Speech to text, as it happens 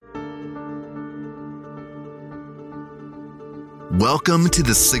Welcome to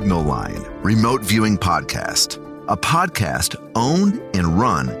the Signal Line Remote Viewing Podcast, a podcast owned and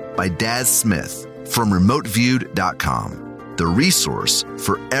run by Daz Smith from remoteviewed.com, the resource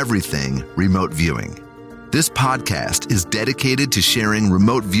for everything remote viewing. This podcast is dedicated to sharing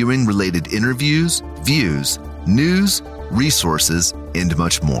remote viewing related interviews, views, news, resources, and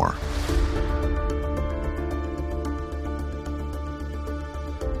much more.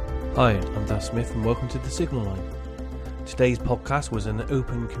 Hi, I'm Daz Smith and welcome to the Signal Line. Today's podcast was an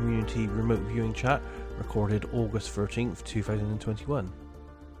open community remote viewing chat recorded August 13th, 2021.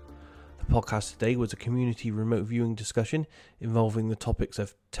 The podcast today was a community remote viewing discussion involving the topics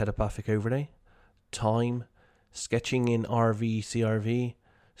of telepathic overlay, time, sketching in RV CRV,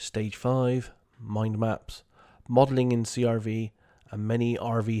 stage 5, mind maps, modelling in CRV, and many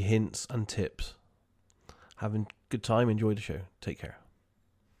RV hints and tips. Having a good time, enjoy the show. Take care.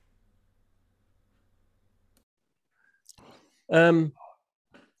 On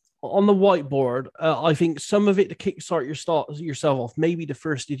the whiteboard, I think some of it to kickstart yourself off. Maybe the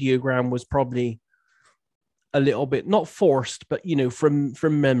first ideogram was probably a little bit not forced, but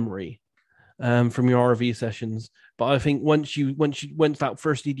from memory, from your RV sessions. But I think once that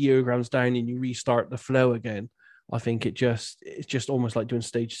first ideogram's down and you restart the flow again, I think it's just almost like doing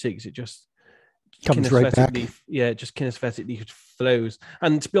stage 6. It just comes right back. Yeah, it just kinesthetically flows.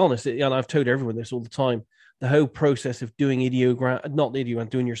 And to be honest, and I've told everyone this all the time. The whole process of doing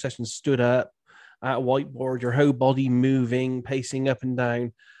doing your sessions stood up at a whiteboard, your whole body moving, pacing up and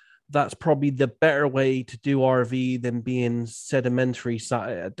down. That's probably the better way to do RV than being sedimentary sat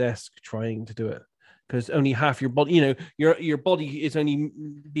at a desk trying to do it. Because only half your body, your body is only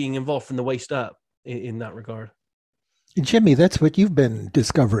being involved from the waist up in that regard. Jimmy, that's what you've been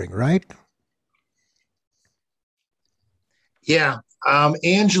discovering, right? Yeah.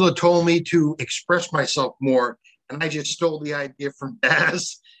 Angela told me to express myself more, and I just stole the idea from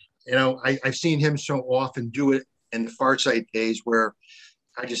Daz. I've seen him so often do it in the Farsight days where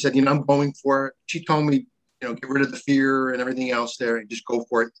I just said, I'm going for it. She told me, get rid of the fear and everything else there and just go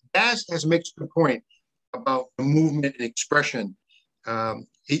for it. Daz has made a good point about the movement and expression.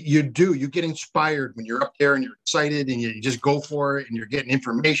 You get inspired when you're up there and you're excited and you just go for it and you're getting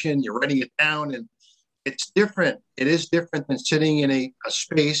information, you're writing it down, and it's different. It is different than sitting in a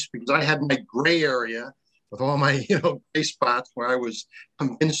space, because I had my gray area with all my, gray spots where I was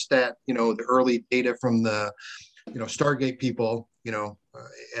convinced that, the early data from the, Stargate people,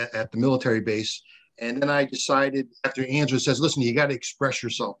 at the military base. And then I decided after Angela says, listen, you got to express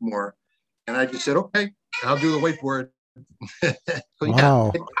yourself more. And I just said, okay, I'll do the whiteboard. So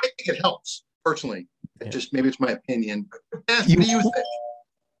wow. Yeah, I think it helps personally. Maybe it's my opinion. But what do you think?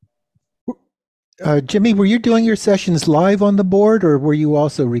 Jimmy, were you doing your sessions live on the board, or were you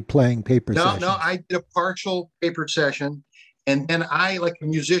also replaying paper sessions? No, I did a partial paper session, and then I, like a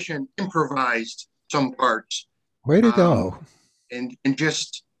musician, improvised some parts. Way to go. And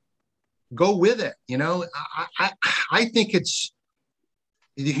just go with it. I think it's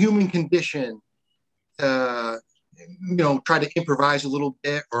the human condition to, try to improvise a little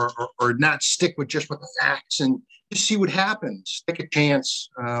bit or not stick with just with the facts and just see what happens, take a chance.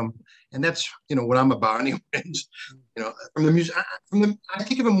 And that's, what I'm about anyways, from the music, I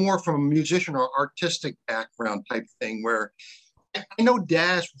think of it more from a musician or artistic background type thing, where I know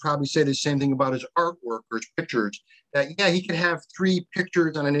Daz would probably say the same thing about his artwork or his pictures, that, he could have 3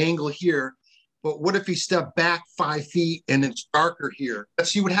 pictures on an angle here, but what if he stepped back 5 feet and it's darker here?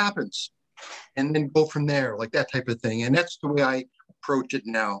 Let's see what happens. And then go from there, like that type of thing. And that's the way I approach it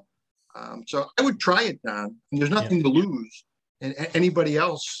now. So I would try it, Don. And there's nothing to lose. And anybody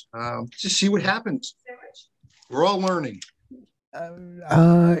else, just see what happens. We're all learning. I'm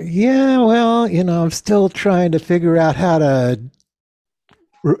still trying to figure out how to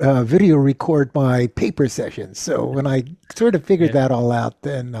video record my paper sessions. So when I sort of figured that all out,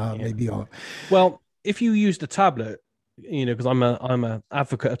 then maybe I'll. Well, if you use the tablet, because I'm a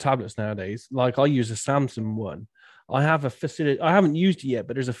advocate of tablets nowadays. Like I use a Samsung one. I have a facility. I haven't used it yet,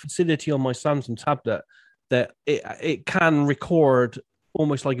 but there's a facility on my Samsung tablet that it can record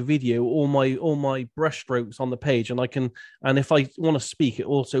almost like a video, all my brush strokes on the page, and if I want to speak, it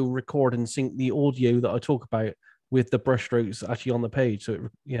also record and sync the audio that I talk about with the brush strokes actually on the page. So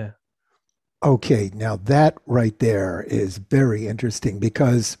Okay, now that right there is very interesting,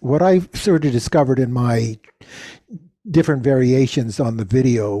 because what I've sort of discovered in my different variations on the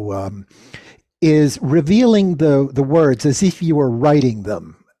video is revealing the words as if you were writing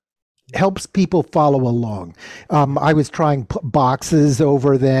them. Helps people follow along. I was trying boxes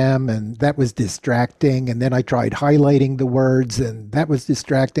over them, and that was distracting. And then I tried highlighting the words, and that was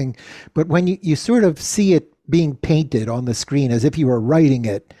distracting. But when you sort of see it being painted on the screen as if you were writing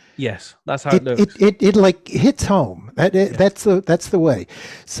it. Yes, that's how it looks. It like hits home. That's the way.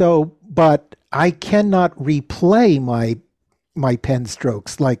 So, but I cannot replay my pen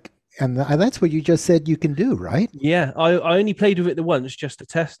strokes and that's what you just said you can do, right? Yeah, I only played with it the once just to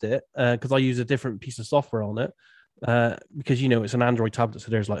test it because I use a different piece of software on it because it's an Android tablet,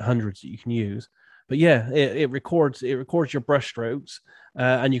 so there's like hundreds that you can use. But yeah, it records your brush strokes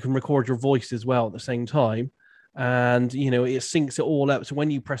and you can record your voice as well at the same time. And it syncs it all up. So when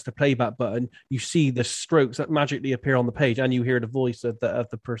you press the playback button, you see the strokes that magically appear on the page, and you hear the voice of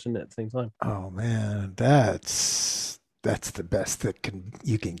the person at the same time. Oh man, that's the best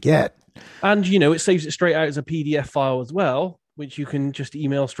you can get. And it saves it straight out as a PDF file as well, which you can just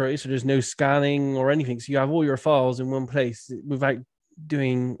email straight. So there's no scanning or anything. So you have all your files in one place without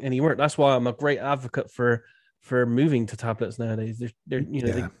doing any work. That's why I'm a great advocate for moving to tablets nowadays.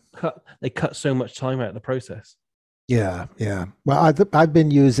 They cut so much time out of the process. Yeah. Well, I've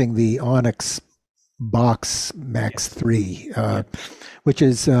been using the Onyx Box Max 3, which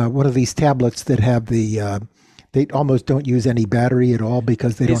is one of these tablets that have they almost don't use any battery at all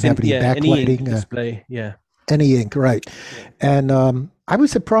because they don't have any backlighting. Any ink display, any ink, right? Yeah. And I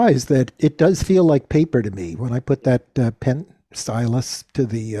was surprised that it does feel like paper to me when I put that pen stylus to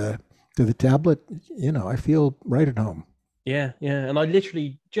the tablet. I feel right at home. Yeah. And I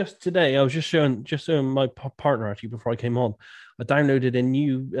literally just today, I was just showing my partner actually before I came on. I downloaded a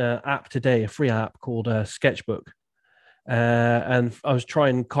new app today, a free app called Sketchbook, and I was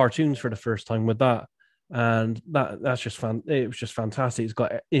trying cartoons for the first time with that, and that's just fun. It was just fantastic.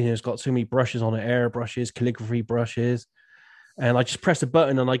 It's got so many brushes on it, air brushes, calligraphy brushes, and I just press a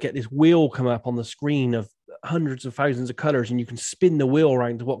button and I get this wheel come up on the screen of hundreds of thousands of colors, and you can spin the wheel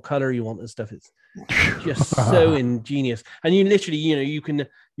around to what color you want and stuff. It's just so ingenious. And you literally, you can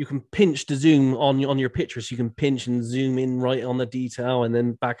pinch to zoom on your pictures. So you can pinch and zoom in right on the detail and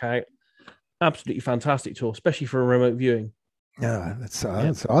then back out. Absolutely fantastic tool, especially for a remote viewing. Yeah, that's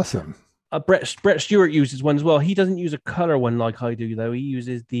awesome. Brett Stewart uses one as well. He doesn't use a color one like I do, though. He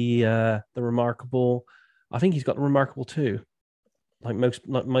uses the Remarkable. I think he's got the Remarkable 2. Like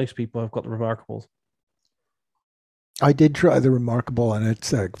most people, I've got the Remarkables. I did try the Remarkable, and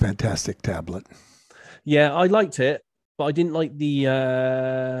it's a fantastic tablet. Yeah, I liked it, but I didn't like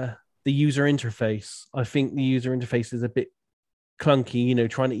the user interface. I think the user interface is a bit clunky.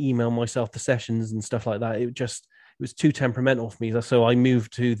 Trying to email myself the sessions and stuff like that. It was too temperamental for me. So I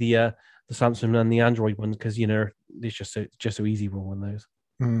moved to the Samsung and the Android ones because it's just so easy with one of those.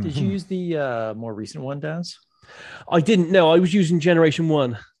 Mm-hmm. Did you use the more recent one, Daz? I didn't know. I was using Generation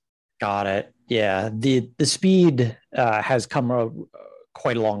 1. Got it. Yeah, the speed has come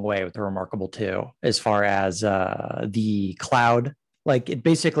quite a long way with the Remarkable 2 as far as the cloud. Like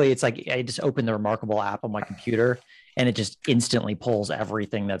it's like I just open the Remarkable app on my computer and it just instantly pulls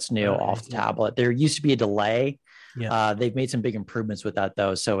everything that's new off the tablet. There used to be a delay. Yeah. They've made some big improvements with that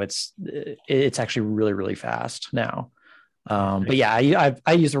though, so it's actually really, really fast now. But yeah,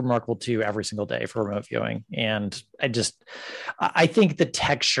 I use the Remarkable 2 every single day for remote viewing, and I think the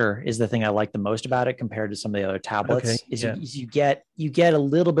texture is the thing I like the most about it compared to some of the other tablets. You get a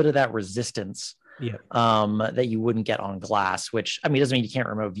little bit of that resistance, that you wouldn't get on glass. Which doesn't mean you can't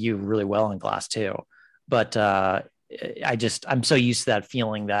remote view really well on glass too, but I'm so used to that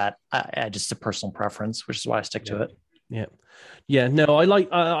feeling that just a personal preference, which is why I stick to it. Yeah, no,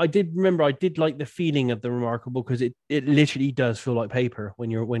 I did like the feeling of the Remarkable because it literally does feel like paper when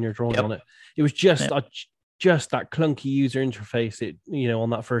you're drawing on it. It was just that clunky user interface. On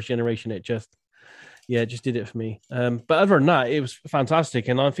that first generation, it just did it for me. But other than that, it was fantastic.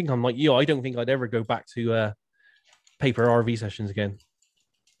 And I think I'm like you. I don't think I'd ever go back to paper RV sessions again.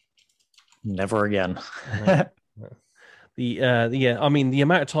 Never again. The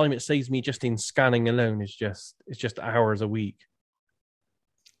amount of time it saves me just in scanning alone is just hours a week.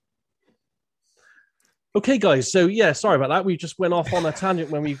 Okay, guys. So sorry about that. We just went off on a tangent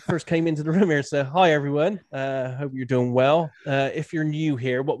when we first came into the room here. So hi everyone. Hope you're doing well. If you're new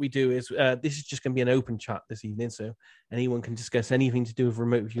here, what we do is this is just going to be an open chat this evening. So anyone can discuss anything to do with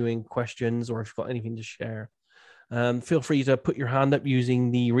remote viewing questions, or if you've got anything to share, feel free to put your hand up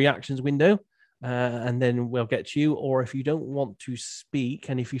using the reactions window. And then we'll get to you. Or if you don't want to speak,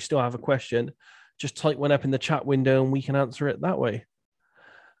 and if you still have a question, just type one up in the chat window and we can answer it that way.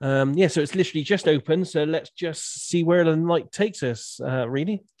 So it's literally just open. So let's just see where the night takes us,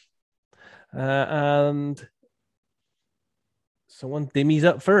 really. And someone, Dimmy's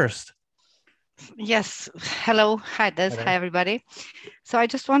up first. Yes. Hello. Hi, Des. Hi, everybody. So I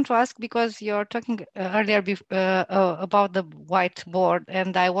just want to ask, because you're talking earlier about the whiteboard,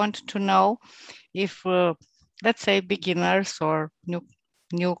 and I want to know if let's say beginners or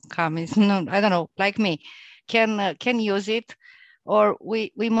newcomers, no, I don't know, like me, can use it, or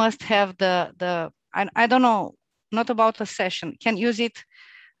we must have the I don't know, not about a session, can use it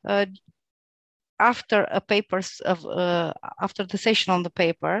after a papers of after the session on the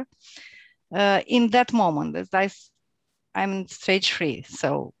paper, in that moment, as I'm stage 3,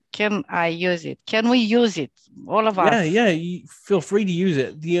 so can I use it? Can we use it? All of us? Yeah, you feel free to use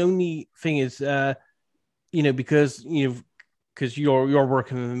it. The only thing is, because you're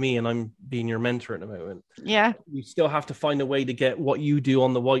working with me and I'm being your mentor at the moment. Yeah. You still have to find a way to get what you do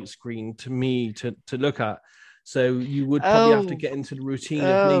on the white screen to me to look at. So you would probably have to get into the routine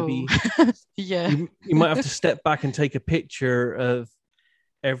of maybe, you might have to step back and take a picture of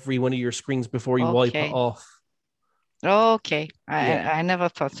every one of your screens before you wipe it off. Okay, I never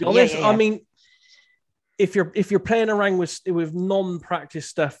thought so. I mean, if you're playing around with non-practice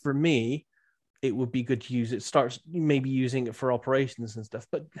stuff, for me, it would be good to use it. Start maybe using it for operations and stuff.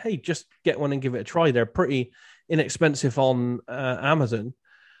 But hey, just get one and give it a try. They're pretty inexpensive on Amazon.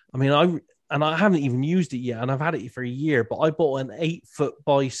 I mean, I haven't even used it yet, and I've had it for a year. But I bought an 8-foot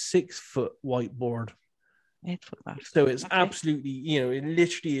by 6-foot whiteboard. 8 foot. So it's absolutely, it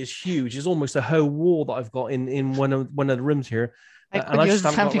literally is huge. It's almost a whole wall that I've got in one of the rooms here. I could use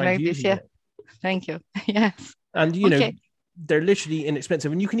something like this. Yeah. Thank you. Yes. And they're literally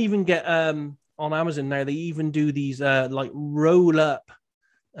inexpensive, and you can even get on Amazon now. They even do these like roll up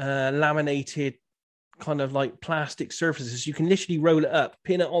laminated kind of like plastic surfaces. You can literally roll it up,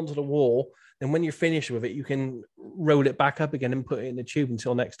 pin it onto the wall, and when you're finished with it, you can roll it back up again and put it in the tube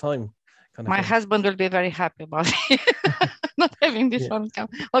until next time. My husband will be very happy about it. Not having this one come.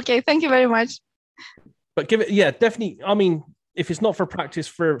 Okay, thank you very much. But give it, definitely. I mean, if it's not for practice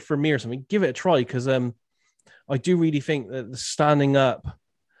for me or something, give it a try, because I do really think that the standing up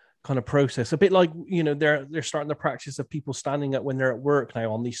kind of process, a bit like they're starting the practice of people standing up when they're at work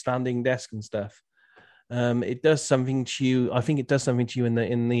now on these standing desks and stuff. It does something to you. I think it does something to you in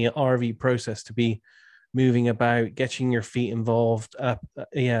the RV process to be moving about, getting your feet involved up.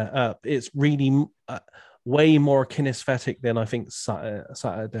 It's really way more kinesthetic than I think sat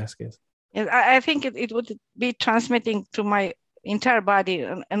at a desk is. I think it would be transmitting to my entire body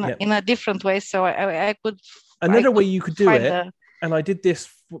in a different way. So I could. Another way you could do it, and I did this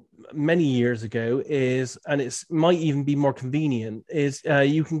many years ago, and it might even be more convenient, is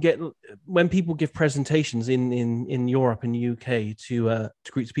you can get, when people give presentations in Europe and UK to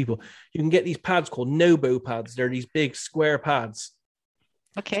groups of people, you can get these pads called Nobo pads. They're these big square pads.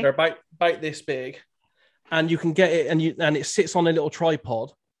 Okay. So they're about this big, and you can get it, and it sits on a little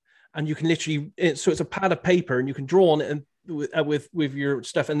tripod, and you can literally, so it's a pad of paper, and you can draw on it and with your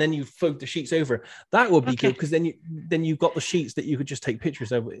stuff, and then you fold the sheets over. That would be good, because then you've got the sheets that you could just take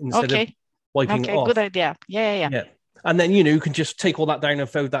pictures of instead of wiping it off. Good idea. Yeah. And then you can just take all that down and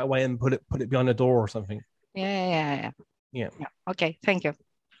fold that away and put it behind a door or something. Yeah. Okay, thank you.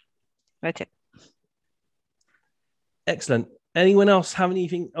 That's it. Excellent. Anyone else have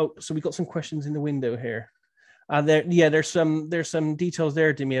anything? Oh, so we got some questions in the window here. There's some details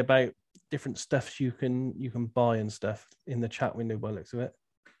there, Dimi, about different stuff you can buy and stuff in the chat window by the looks of it.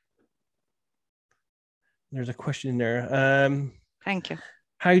 There's a question in there. Thank you.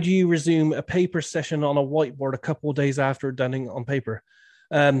 How do you resume a paper session on a whiteboard a couple of days after doing it on paper?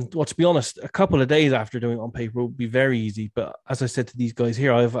 Well, to be honest, a couple of days after doing it on paper would be very easy. But as I said to these guys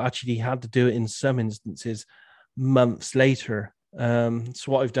here, I've actually had to do it in some instances months later. So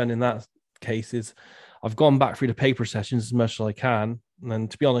what I've done in that case is I've gone back through the paper sessions as much as I can.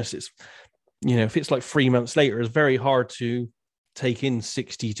 And to be honest, it's, if it's like 3 months later, it's very hard to take in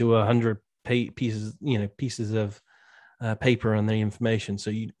 60 to 100 pieces of paper and the information.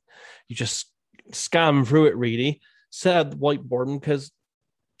 So you just scan through it, really, set up the whiteboard, because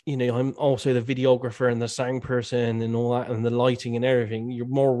I'm also the videographer and the sound person and all that, and the lighting and everything. You're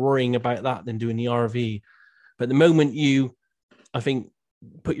more worrying about that than doing the RV. But the moment you, I think,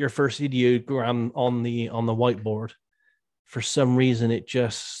 put your first ideogram on the whiteboard, for some reason it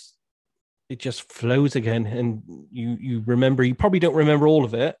just flows again, and you remember. You probably don't remember all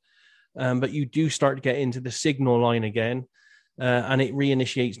of it, but you do start to get into the signal line again, and it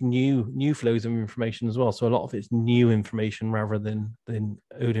reinitiates new flows of information as well. So a lot of it's new information rather than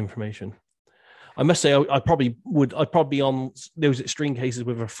old information. I must say, I'd probably on those extreme cases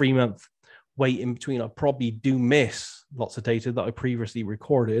with a 3-month wait in between, I probably do miss lots of data that I previously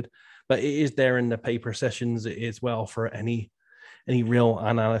recorded, but it is there in the paper sessions as well for any real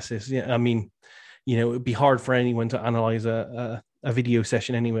analysis. Yeah, I mean, it would be hard for anyone to analyze a video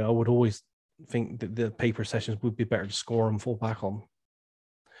session anyway. I would always think that the paper sessions would be better to score and fall back on.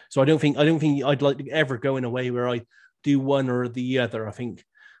 So I don't think I'd like to ever go in a way where I do one or the other. I think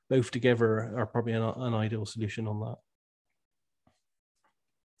both together are probably an ideal solution on that.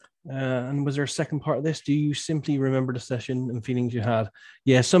 And was there a second part of this? Do you simply remember the session and feelings you had?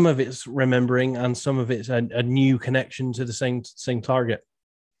 Yeah, some of it's remembering, and some of it's a new connection to the same target.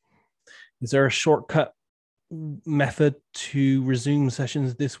 Is there a shortcut method to resume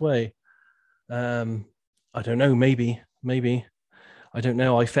sessions this way? I don't know. Maybe. I don't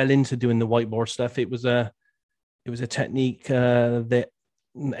know. I fell into doing the whiteboard stuff. It was a technique that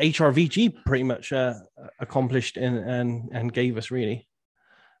HRVG pretty much accomplished and gave us, really,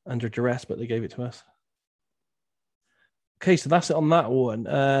 under duress, but they gave it to us. Okay, so that's it on that one.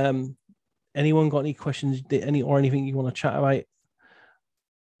 Anyone got any questions, or anything you want to chat about?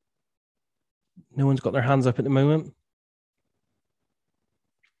 No one's got their hands up at the moment.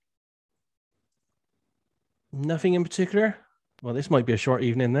 Nothing in particular? Well, this might be a short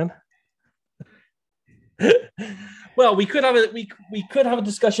evening then. Well, we could have a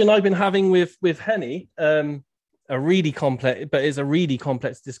discussion I've been having with Henny. A really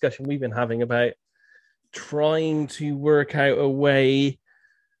complex discussion we've been having about trying to work out a way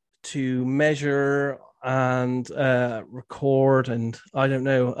to measure and record and, I don't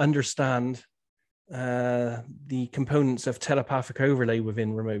know, understand the components of telepathic overlay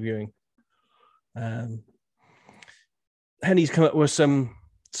within remote viewing. Henny's come up with some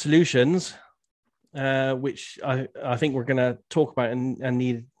solutions, which I think we're going to talk about and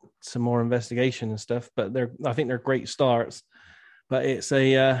need some more investigation and stuff. But I think they're great starts. But it's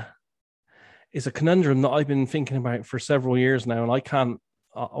a conundrum that I've been thinking about for several years now, and I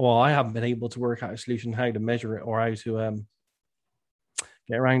haven't been able to work out a solution how to measure it or how to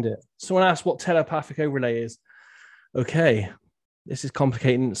get around it. Someone asked what telepathic overlay is. Okay, this is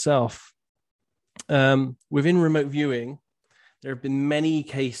complicated in itself. Within remote viewing, there have been many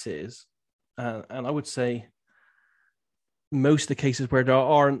cases, and I would say most of the cases where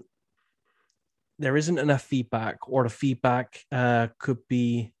there isn't enough feedback, or the feedback could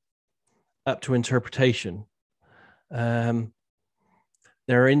be up to interpretation. There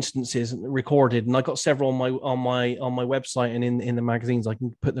are instances recorded, and I got several on my website and in the magazines. I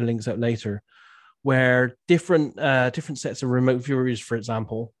can put the links out later, where different sets of remote viewers, for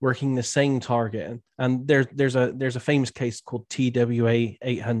example, working the same target. And there's a famous case called TWA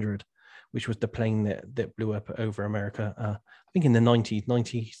 800, which was the plane that blew up over America. I think in the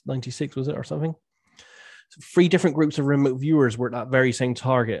 96 was it, or something. So 3 different groups of remote viewers were at that very same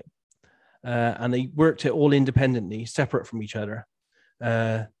target, and they worked it all independently, separate from each other. 2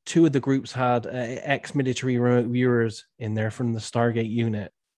 of the groups had ex-military remote viewers in there from the Stargate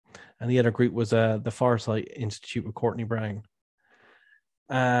unit, and the other group was the Farsight Institute with Courtney Brown.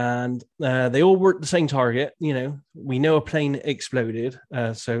 And they all worked the same target. We know a plane exploded,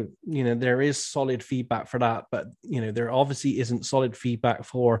 so there is solid feedback for that. But there obviously isn't solid feedback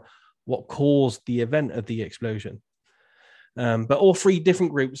for what caused the event of the explosion. But all 3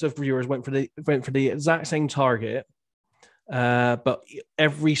 different groups of viewers went for the exact same target. But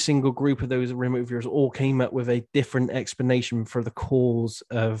every single group of those remote viewers all came up with a different explanation for the cause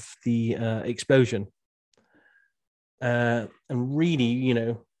of the explosion. And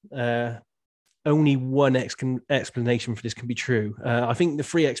really, only one explanation for this can be true. I think the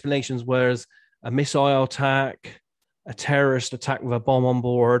 3 explanations were a missile attack, a terrorist attack with a bomb on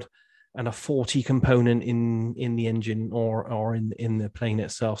board, and a faulty component in the engine or in the plane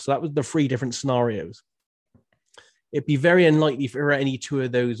itself. So that was the 3 different scenarios. It'd be very unlikely for any 2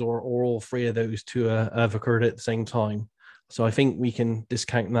 of those or all 3 of those to have occurred at the same time. So I think we can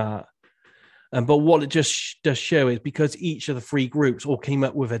discount that. But what it just does show is, because each of the 3 groups all came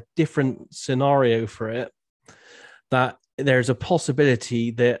up with a different scenario for it, that there's a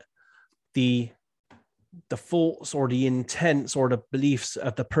possibility that the thoughts or the intents or the beliefs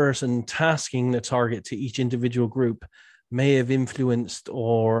of the person tasking the target to each individual group may have influenced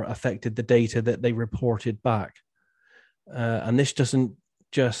or affected the data that they reported back. And this doesn't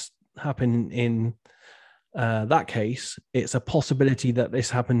just happen in that case. It's a possibility that this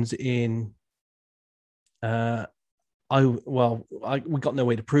happens in we got no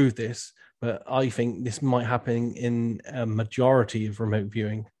way to prove this, but I think this might happen in a majority of remote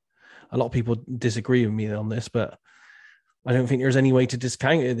viewing. A lot of people disagree with me on this, but I don't think there's any way to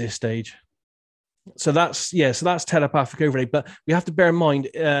discount it at this stage. So that's telepathic overlay. But we have to bear in mind,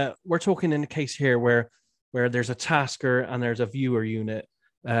 we're talking in a case here where there's a tasker and there's a viewer unit.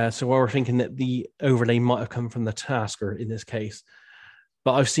 So we're thinking that the overlay might have come from the tasker in this case.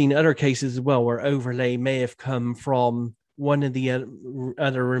 But I've seen other cases as well where overlay may have come from one of the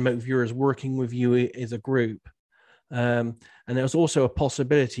other remote viewers working with you as a group. And there was also a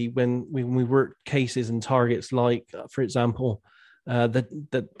possibility when we worked cases and targets like, for example,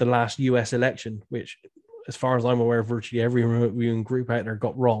 the last US election, which, as far as I'm aware, virtually every remote viewing group out there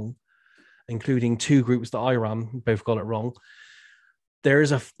got wrong, including 2 groups that I ran, both got it wrong.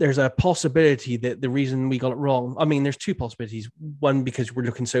 There's a possibility that the reason we got it wrong, I mean, there's 2 possibilities. One, because we're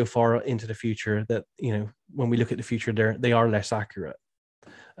looking so far into the future that, when we look at the future, they are less accurate.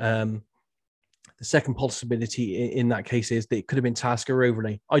 The second possibility in that case is that it could have been tasker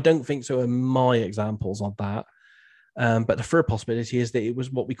overlay. I don't think so in my examples of that. But the third possibility is that it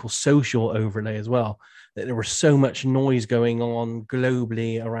was what we call social overlay as well, that there was so much noise going on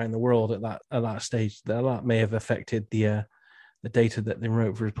globally around the world at that stage that may have affected the data that the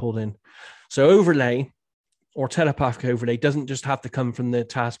remote viewers pulled in. So overlay or telepathic overlay doesn't just have to come from the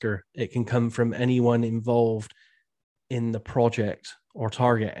tasker. It can come from anyone involved in the project or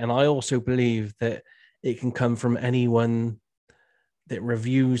target. And I also believe that it can come from anyone that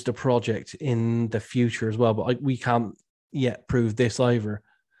reviews the project in the future as well. But we can't yet prove this either.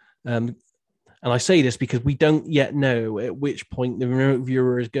 And I say this because we don't yet know at which point the remote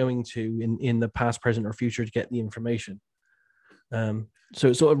viewer is going to in the past, present, or future to get the information. So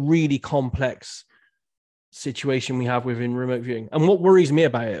it's sort of really complex situation we have within remote viewing. And what worries me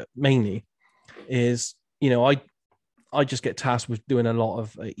about it mainly is, I just get tasked with doing a lot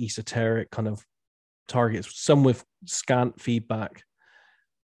of esoteric kind of targets, some with scant feedback.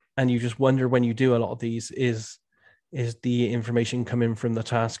 And you just wonder when you do a lot of these, is the information coming from the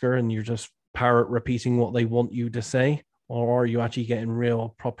tasker and you're just parrot repeating what they want you to say, or are you actually getting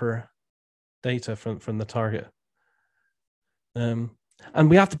real proper data from the target? And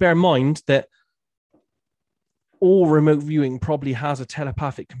we have to bear in mind that all remote viewing probably has a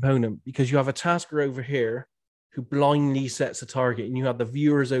telepathic component, because you have a tasker over here who blindly sets a target, and you have the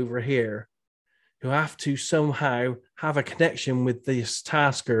viewers over here who have to somehow have a connection with this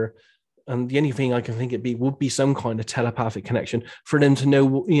tasker. And the only thing I can think would be some kind of telepathic connection for them to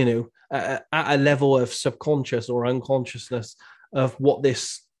know, at a level of subconscious or unconsciousness of what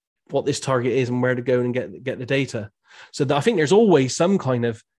this target is and where to go and get the data. So I think there's always some kind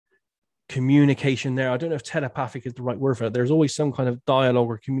of communication there. I don't know if telepathic is the right word for it. There's always some kind of dialogue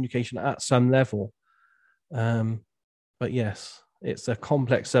or communication at some level. But yes, it's a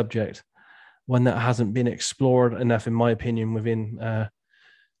complex subject, one that hasn't been explored enough, in my opinion, within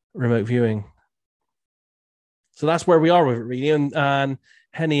remote viewing. So that's where we are with it, really. And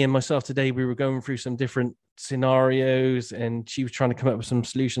Henny and myself today, we were going through some different scenarios, and she was trying to come up with some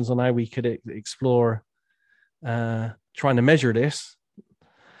solutions on how we could explore trying to measure this.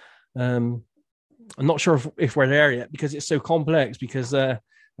 I'm not sure if we're there yet, because it's so complex, because as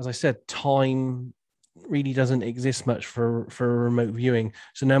I said, time really doesn't exist much for remote viewing.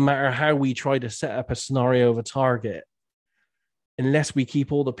 So no matter how we try to set up a scenario of a target, unless we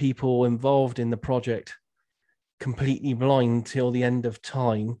keep all the people involved in the project completely blind till the end of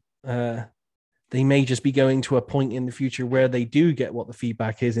time, they may just be going to a point in the future where they do get what the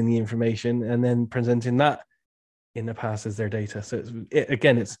feedback is in the information and then presenting that in the past as their data. So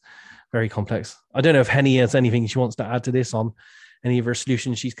it's very complex. I don't know if Henny has anything she wants to add to this on any of her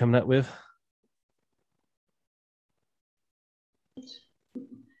solutions she's coming up with.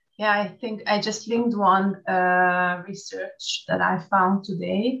 Yeah, I think I just linked one research that I found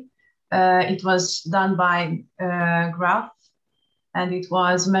today. It was done by Graph, and it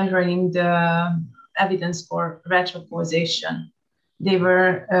was measuring the evidence for retrocausation. They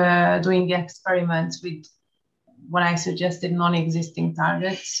were doing experiments with what I suggested, non-existing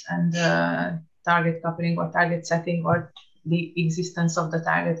targets and target coupling or target setting, or the existence of the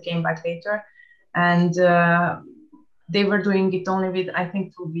target came back later. And they were doing it only with, I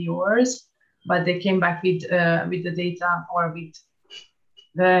think, 2 viewers, but they came back with the data, or with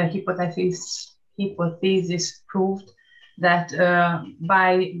the hypothesis proved that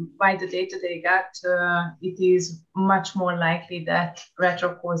by the data they got, it is much more likely that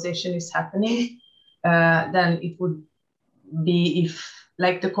retrocausation is happening than it would be if,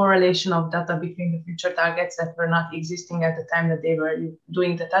 like, the correlation of data between the future targets that were not existing at the time that they were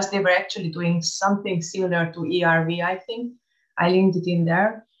doing the test. They were actually doing something similar to ERV, I think. I linked it in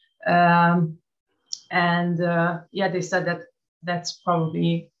there. They said that that's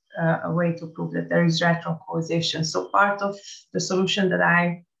probably a way to prove that there is retrocausation. So part of the solution that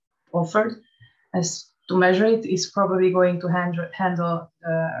I offered as to measure it is probably going to handle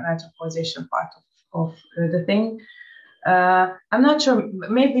the retrocausation part of the thing. I'm not sure,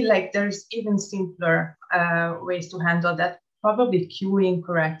 maybe like there's even simpler ways to handle that. Probably queuing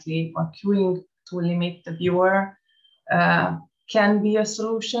correctly, or queuing to limit the viewer can be a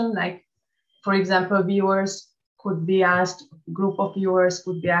solution. Like, for example, viewers could be asked, group of viewers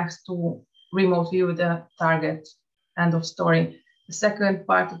could be asked to remote view the target, end of story. The second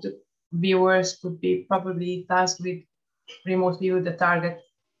part of the viewers could be probably tasked with remote view the target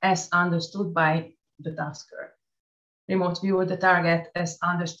as understood by the tasker. Remote view the target as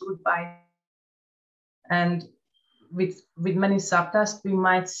understood by, and with many subtasks, we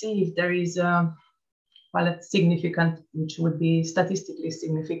might see if there is a significant, which would be statistically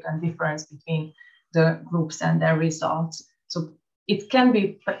significant difference between the groups and their results. So it can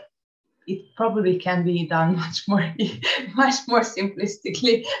be, but it probably can be done much more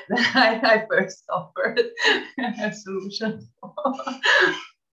simplistically than I first offered a solution.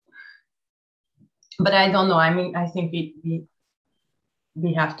 But I don't know. I mean, I think we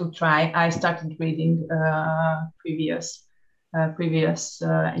have to try. I started reading previous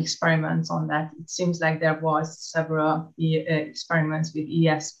experiments on that. It seems like there was several experiments with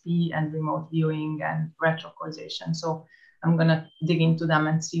ESP and remote viewing and retrocausation. So I'm gonna dig into them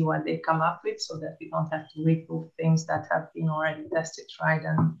and see what they come up with, so that we don't have to reprove things that have been already tested, tried,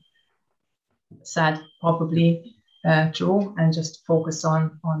 and said probably true, and just focus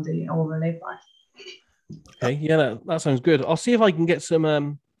on the overlay part. Okay, yeah, that sounds good. I'll see if I can get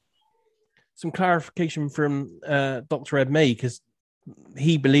some clarification from Dr. Ed May, because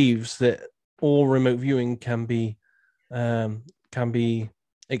he believes that all remote viewing can be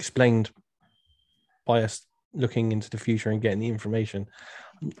explained by us looking into the future and getting the information.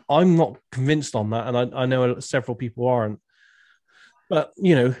 I'm not convinced on that, and I know several people aren't. But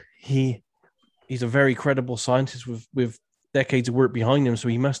he's a very credible scientist with decades of work behind him, so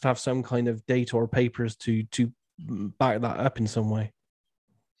he must have some kind of data or papers to back that up in some way.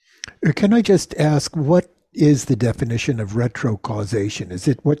 Can I just ask, what is the definition of retrocausation? Is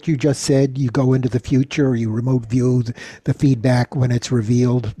it what you just said? You go into the future, you remote view the feedback when it's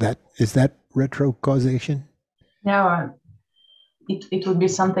revealed. Is that retrocausation? Yeah, it would be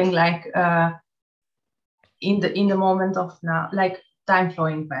something like in the moment of now, like time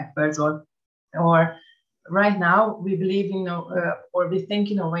flowing backwards, or right now we believe or we think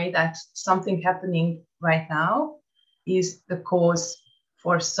in a way that something happening right now is the cause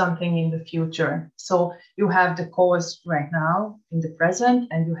for something in the future. So you have the cause right now in the present,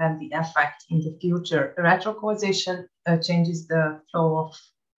 and you have the effect in the future. Retrocausation changes the flow of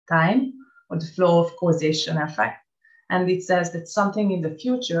time, or the flow of causation effect. And it says that something in the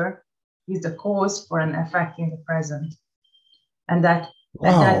future is the cause for an effect in the present. And that...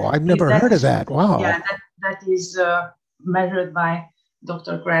 Wow, I've never heard of that. Wow. Yeah, that is measured by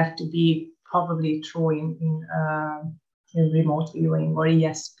Dr. Graf to be probably true in remote viewing or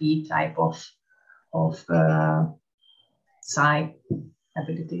ESP type of psi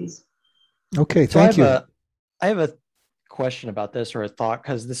abilities. Okay, thank you. I have a question about this, or a thought,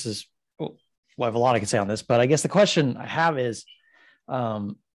 because this is, well, I have a lot I can say on this, but I guess the question I have is,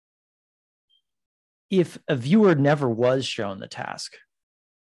 if a viewer never was shown the task,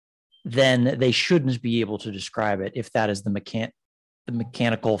 then they shouldn't be able to describe it, if that is the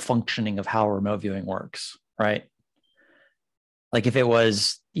mechanical functioning of how remote viewing works, right? Like if it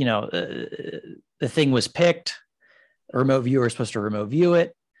was, the thing was picked, a remote viewer is supposed to remote view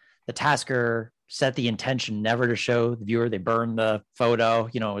it, the tasker set the intention never to show the viewer, they burned the photo,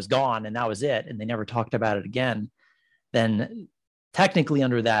 it was gone and that was it, and they never talked about it again, then technically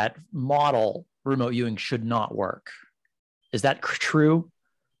under that model, remote viewing should not work. Is that true?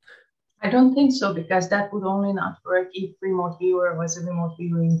 I don't think so, because that would only not work if remote viewer was remote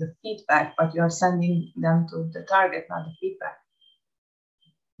viewing the feedback, but you are sending them to the target, not the feedback.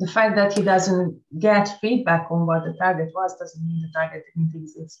 The fact that he doesn't get feedback on what the target was doesn't mean the target didn't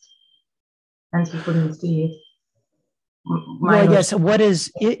exist and he couldn't see it. Well, yes. What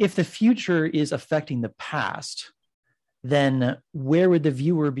is, if the future is affecting the past, then where would the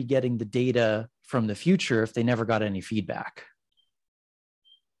viewer be getting the data from the future if they never got any feedback?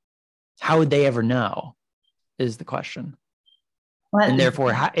 How would they ever know, is the question. Well, and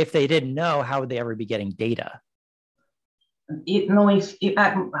therefore, if they didn't know, how would they ever be getting data?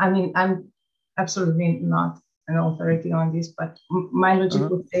 I'm absolutely not an authority on this, but my logic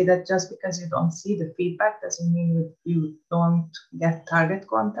would say that just because you don't see the feedback doesn't mean you don't get target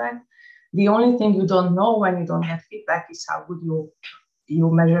contact. The only thing you don't know when you don't get feedback is how good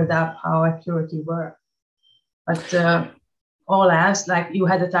you measured up, how accurate you were. But all else, like you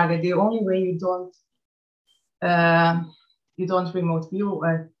had a target, the only way you don't remote view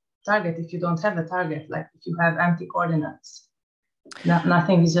a target if you don't have a target, like if you have empty coordinates.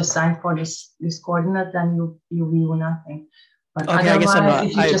 Nothing is assigned for this coordinate, then you view nothing. But okay, otherwise,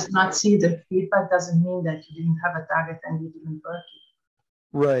 if you just not see the feedback, doesn't mean that you didn't have a target and you didn't work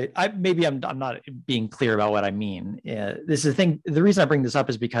Right. I'm not being clear about what I mean. This is the thing. The reason I bring this up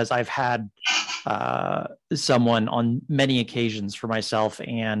is because I've had someone on many occasions for myself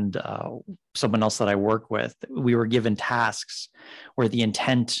and someone else that I work with. We were given tasks where the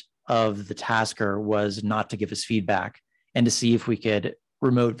intent of the tasker was not to give us feedback and to see if we could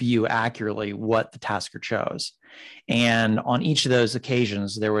remote view accurately what the tasker chose. And on each of those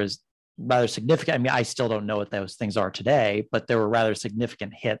occasions, there was rather significant, I mean, I still don't know what those things are today, but there were rather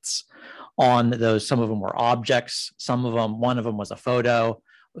significant hits on those. Some of them were objects. One of them was a photo.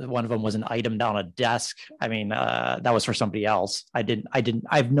 One of them was an item down a desk. I mean, that was for somebody else. I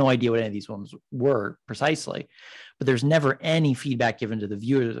have no idea what any of these ones were precisely, but there's never any feedback given to the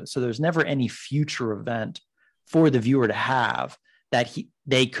viewer. So there's never any future event for the viewer to have that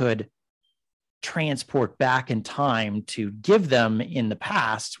they could transport back in time to give them in the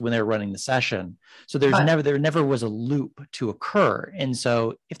past when they're running the session. So there never was a loop to occur. And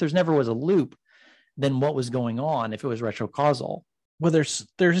so if there's never was a loop, then what was going on if it was retrocausal? Well,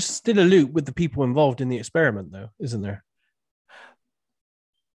 there's still a loop with the people involved in the experiment, though, isn't there?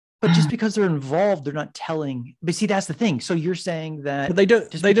 But just because they're involved, they're not telling. But see, that's the thing. So you're saying that but they don't.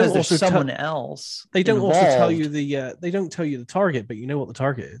 They don't also someone else. They don't involved, also tell you the. They don't tell you the target, but you know what the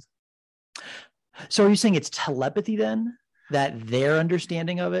target is. So are you saying it's telepathy then? That their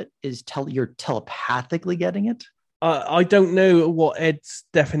understanding of it is you're telepathically getting it? I don't know what Ed's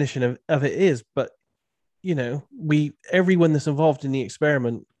definition of it is, but you know, everyone that's involved in the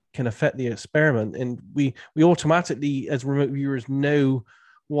experiment can affect the experiment, and we automatically as remote viewers know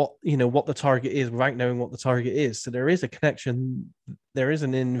what the target is without knowing what the target is. So there is a connection. There is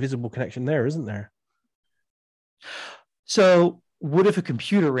an invisible connection there, isn't there? So what if a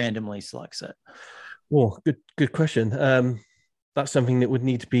computer randomly selects it? Well, good question. That's something that would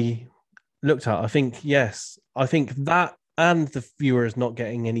need to be looked at. I think, yes. I think that and the viewers not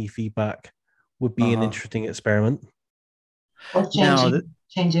getting any feedback would be an interesting experiment. Or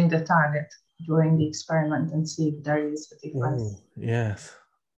changing the target during the experiment and see if there is a difference. Ooh, yes.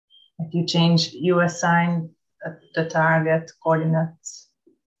 If you assign the target coordinates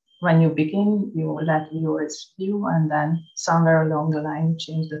when you begin, you let viewers view, and then somewhere along the line, you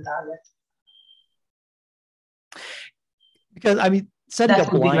change the target. Because, I mean, setting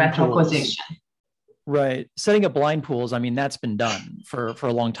up blind pools. Right. Setting up blind pools, I mean, that's been done for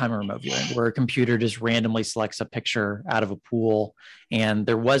a long time in remote viewing, where a computer just randomly selects a picture out of a pool, and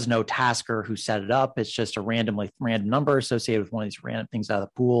there was no tasker who set it up. It's just a random number associated with one of these random things out of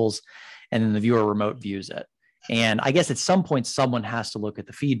the pools, and then the viewer remote views it. And I guess at some point, someone has to look at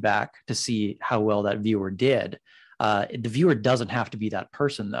the feedback to see how well that viewer did. The viewer doesn't have to be that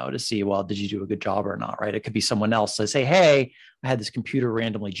person, though, to see, well, did you do a good job or not, right? It could be someone else to say, hey, I had this computer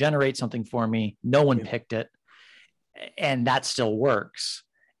randomly generate something for me. No one picked it. And that still works.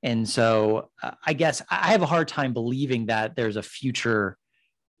 And so I guess I have a hard time believing that there's a future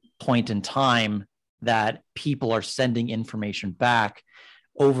point in time that people are sending information back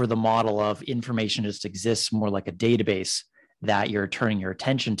over the model of information just exists more like a database that you're turning your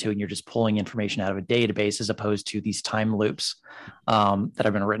attention to, and you're just pulling information out of a database, as opposed to these time loops that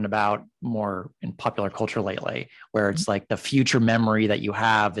have been written about more in popular culture lately, where it's like the future memory that you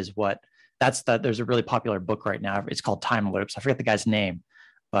have is there's a really popular book right now. It's called Time Loops. I forget the guy's name,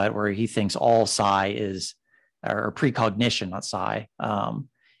 but where he thinks all psi is, or precognition, not psi,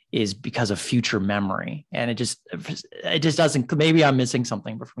 is because of future memory. And it just doesn't, maybe I'm missing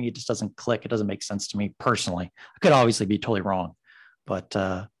something, but for me, it just doesn't click. It doesn't make sense to me personally. I could obviously be totally wrong, but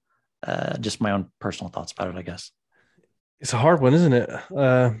just my own personal thoughts about it, I guess. It's a hard one, isn't it?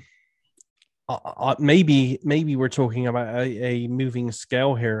 Maybe we're talking about a moving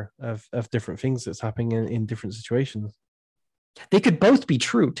scale here of different things that's happening in different situations. They could both be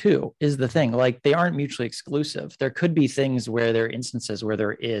true too, is the thing. Like, they aren't mutually exclusive. There could be things where there are instances where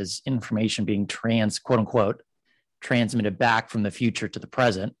there is information being quote unquote, transmitted back from the future to the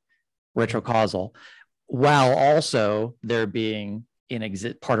present, retrocausal, while also there being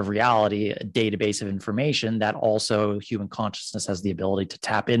part of reality, a database of information that also human consciousness has the ability to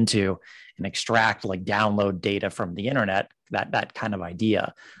tap into and extract, like download data from the internet, that kind of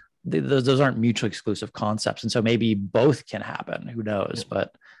idea. Those aren't mutually exclusive concepts. And so maybe both can happen. Who knows?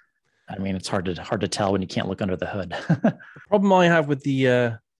 But I mean, it's hard to tell when you can't look under the hood. The problem I have with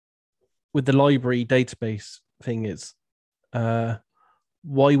the library database thing is,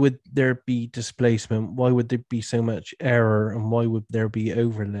 why would there be displacement? Why would there be so much error? And why would there be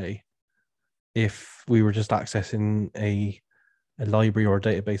overlay if we were just accessing a library or a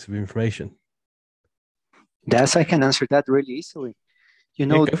database of information? Yes, I can answer that really easily. You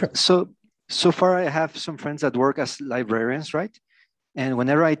know, so far I have some friends that work as librarians, right? And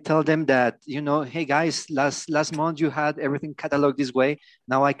whenever I tell them that, hey guys, last month you had everything cataloged this way,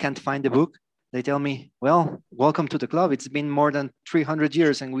 now I can't find the book, they tell me, well, welcome to the club. It's been more than 300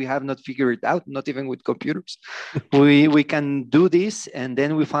 years and we have not figured it out, not even with computers. we can do this, and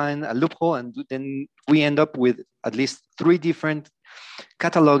then we find a loophole, and then we end up with at least 3 different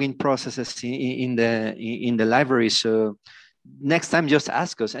cataloging processes in the library. So next time, just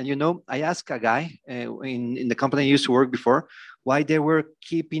ask us. And I asked a guy in the company I used to work before why they were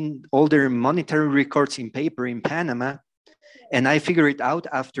keeping all their monetary records in paper in Panama. And I figured it out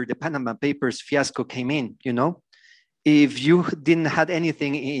after the Panama Papers fiasco came in. If you didn't have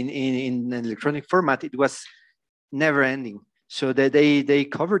anything in an electronic format, it was never ending. So that they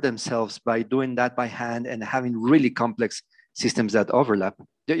covered themselves by doing that by hand and having really complex systems that overlap.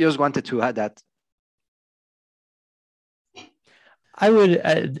 I just wanted to add that. I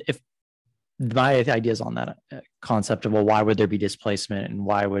would, if my ideas on that concept of, well, why would there be displacement and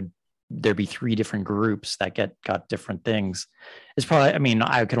why would there be 3 different groups that got different things, is probably, I mean,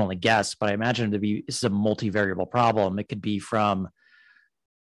 I could only guess, but I imagine this is a multivariable problem. It could be from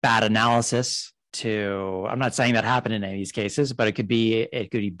bad analysis to, I'm not saying that happened in any of these cases, but it could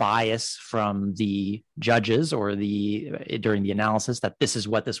be bias from the judges or during the analysis that this is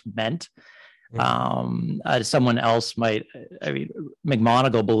what this meant. Someone else might,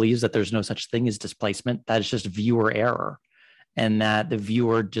 McMonagle believes that there's no such thing as displacement. That is just viewer error, and that the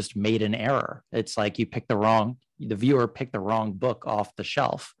viewer just made an error. It's like the viewer picked the wrong book off the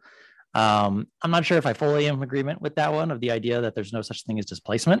shelf. I'm not sure if I fully am in agreement with that one, of the idea that there's no such thing as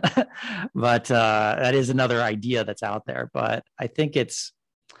displacement, but that is another idea that's out there. But I think I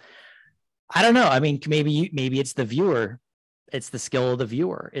don't know. I mean, maybe it's the viewer. It's the skill of the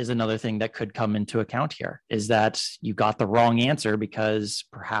viewer is another thing that could come into account here, is that you got the wrong answer because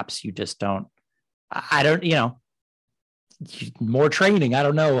perhaps you just don't, more training. I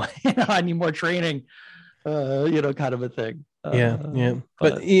don't know. I need more training, kind of a thing. Yeah.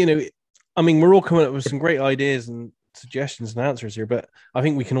 But I mean, we're all coming up with some great ideas and suggestions and answers here, but I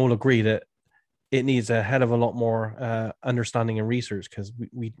think we can all agree that it needs a hell of a lot more understanding and research, because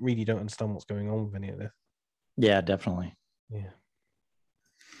we really don't understand what's going on with any of this. Yeah, definitely. Yeah.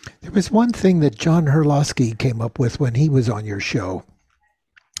 There was one thing that John Herlosky came up with when he was on your show,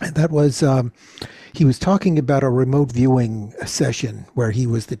 and that was he was talking about a remote viewing session where he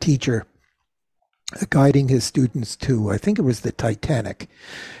was the teacher guiding his students to, I think it was the Titanic,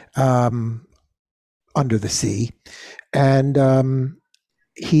 under the sea. And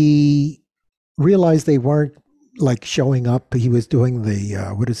he realized they weren't like showing up. He was doing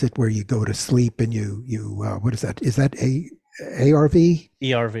the, what is it, where you go to sleep and you what is that? Is that ARV?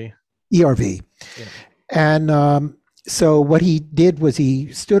 ERV. ERV. Yeah. And so what he did was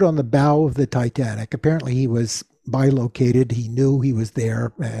he stood on the bow of the Titanic. Apparently he was bilocated. He knew he was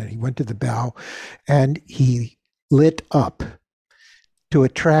there, and he went to the bow and he lit up to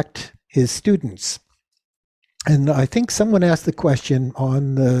attract his students. And I think someone asked the question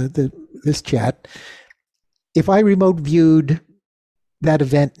on this chat, if I remote viewed that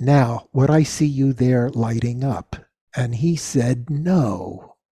event now, would I see you there lighting up? And he said no.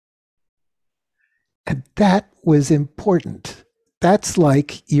 And that was important. That's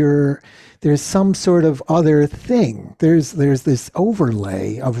like there's some sort of other thing. There's this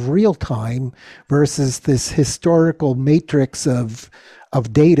overlay of real time versus this historical matrix of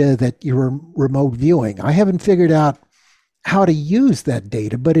data that you're remote viewing. I haven't figured out how to use that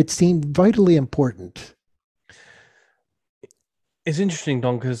data, but it seemed vitally important. It's interesting,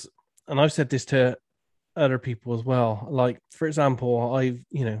 Don, because, and I've said this to other people as well. Like, for example, I've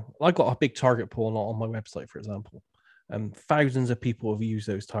got a big target pool on my website, for example, and thousands of people have used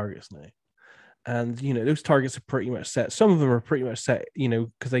those targets now. And, those targets are pretty much set. Some of them are pretty much set,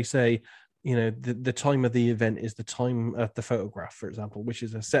 because they say, the time of the event is the time of the photograph, for example, which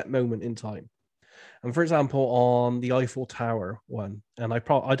is a set moment in time. And for example, on the Eiffel Tower one, and I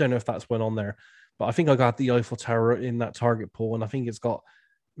don't know if that's one on there, but I think I got the Eiffel Tower in that target pool, and I think it's got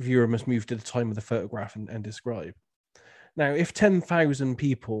viewer must move to the time of the photograph and describe. Now, if 10,000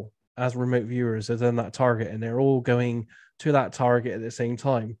 people as remote viewers are in that target and they're all going to that target at the same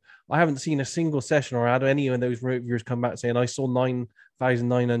time, I haven't seen a single session or had any of those remote viewers come back saying I saw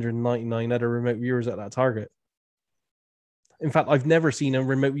 9,999 other remote viewers at that target. In fact, I've never seen a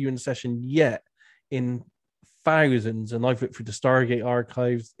remote viewing session yet in thousands, and I've looked through the Stargate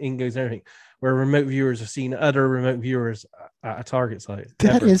archives, Ingos, and everything, where remote viewers have seen other remote viewers at a target site.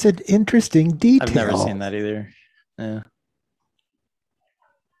 That is an interesting detail. I've never seen that either. Yeah.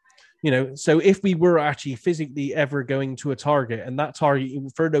 So if we were actually physically ever going to a target, and that target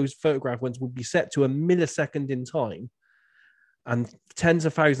for those photograph ones would be set to a millisecond in time, and tens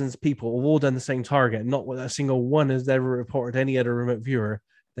of thousands of people have all done the same target, not a single one has ever reported any other remote viewer,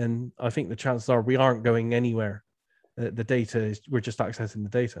 then I think the chances are we aren't going anywhere. The data is, we're just accessing the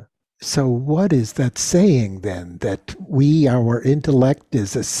data. So what is that saying then? That our intellect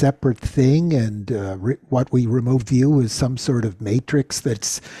is a separate thing, and what we remote view is some sort of matrix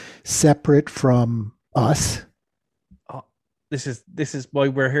that's separate from us? This is why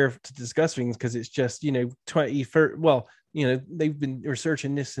we're here to discuss things, because it's just, they've been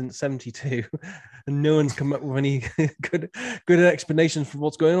researching this since 1972 and no one's come up with any good explanations for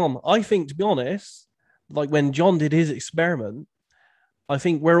what's going on. I think, to be honest, like when John did his experiment, I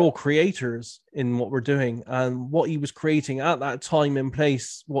think we're all creators in what we're doing, and what he was creating at that time and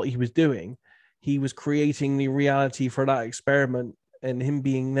place, what he was doing, he was creating the reality for that experiment, and him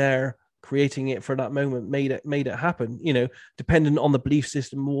being there, creating it for that moment made it happen, dependent on the belief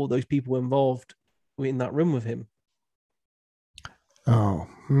system of all those people involved in that room with him.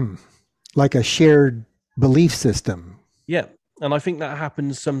 Like a shared belief system. Yeah. And I think that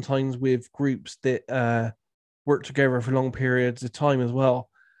happens sometimes with groups that work together for long periods of time as well.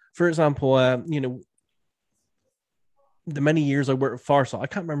 For example, the many years I worked with Farsight, I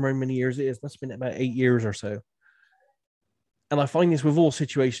can't remember how many years it is. That's been about 8 years or so. And I find this with all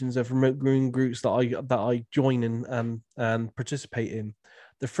situations of remote viewing groups that I join in and participate in.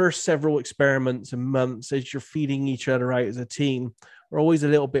 The first several experiments and months, as you're feeding each other out as a team, are always a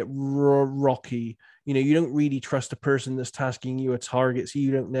little bit rocky. You don't really trust a person that's tasking you a target, so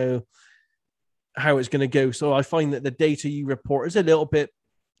you don't know how it's going to go. So I find that the data you report is a little bit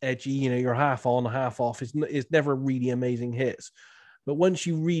edgy. You're half on, half off. It's never really amazing hits. But once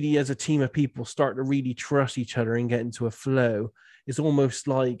you really, as a team of people, start to really trust each other and get into a flow, it's almost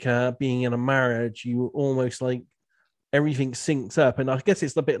like being in a marriage. You almost like everything syncs up. And I guess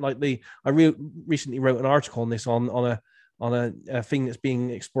it's a bit like recently wrote an article on this on a thing that's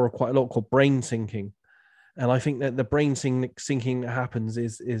being explored quite a lot called brain syncing. And I think that the brain syncing that happens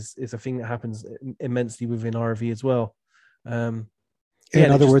is a thing that happens immensely within RV as well. In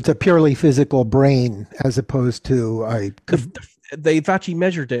other words, a purely physical brain as opposed to they've actually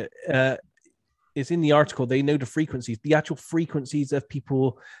measured it. It's in the article. They know the actual frequencies of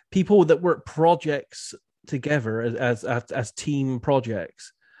people that work projects together as team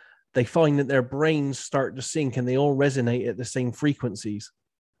projects. They find that their brains start to sync and they all resonate at the same frequencies.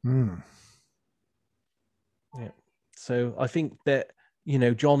 Yeah. So I think that,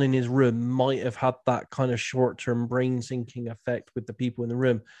 John in his room might have had that kind of short-term brain syncing effect with the people in the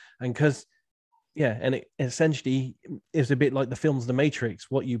room. And because, and it essentially is a bit like the films The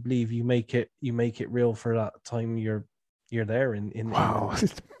Matrix. What you believe, you make it real for that time you're there. Wow,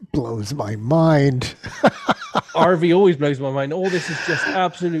 it blows my mind. RV always blows my mind. All this is just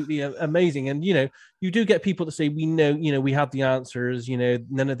absolutely amazing. And, you do get people to say, we know, we have the answers,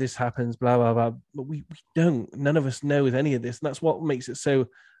 none of this happens, blah, blah, blah. But we don't. None of us know any of this. And that's what makes it so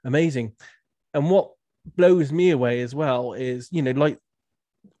amazing. And what blows me away as well is, like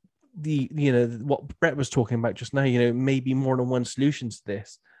what Brett was talking about just now, maybe more than one solution to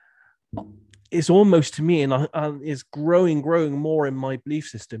this. It's almost, to me, and it's growing more in my belief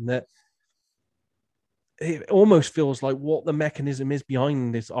system, that it almost feels like what the mechanism is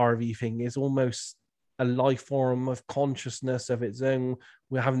behind this RV thing is almost a life form of consciousness of its own.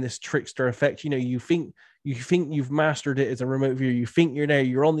 We're having this trickster effect. You think you've mastered it as a remote viewer. You think you're there.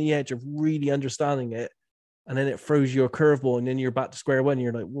 You're on the edge of really understanding it, and then it throws you a curveball, and then you're back to square one. And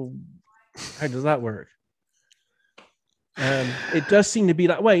you're like, well, how does that work? It does seem to be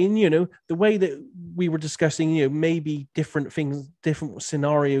that way. And, the way that we were discussing, maybe different things, different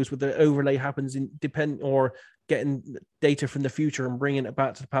scenarios where the overlay happens or getting data from the future and bringing it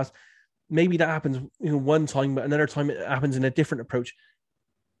back to the past. Maybe that happens one time, but another time it happens in a different approach.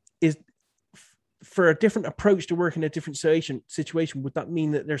 Is for a different approach to work in a different situation, would that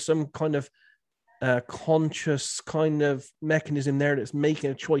mean that there's some kind of conscious kind of mechanism there that's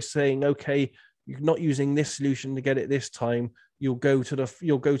making a choice, saying, okay, you're not using this solution to get it this time. You'll go to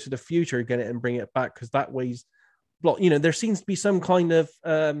the future, get it and bring it back, because that way's blocked. There seems to be some kind of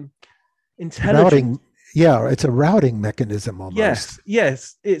intelligence. Routing. Yeah, it's a routing mechanism almost.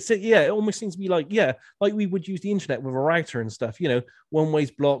 Yes. It almost seems to be like we would use the internet with a router and stuff. One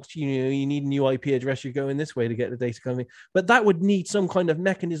way's blocked. You need a new IP address. You're going this way to get the data coming. But that would need some kind of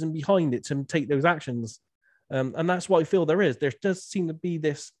mechanism behind it to take those actions. And that's what I feel there is. There does seem to be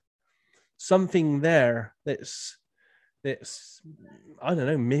this something there that's I don't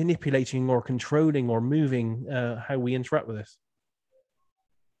know, manipulating or controlling or moving how we interact with this.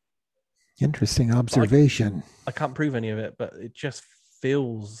 Interesting observation. I can't prove any of it, but it just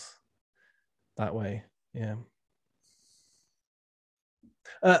feels that way. Yeah.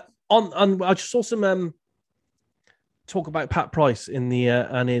 I just saw some talk about Pat Price in the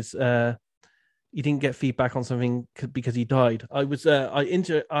and his he didn't get feedback on something because he died. I was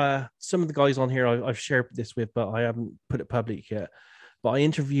some of the guys on here I've shared this with, but I haven't put it public yet. But I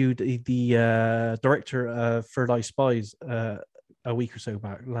interviewed the director of Third Eye Spies a week or so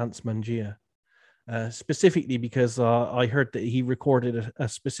back, Lance Mangia, specifically because I heard that he recorded a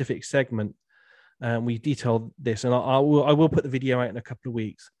specific segment. We detailed this, and I will put the video out in a couple of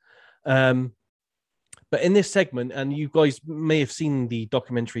weeks. But in this segment, and you guys may have seen the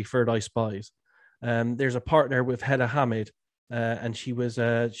documentary Third Eye Spies, there's a part there with Hella Hamid, and she was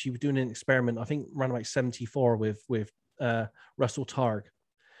doing an experiment, I think around about 74 with Russell Targ,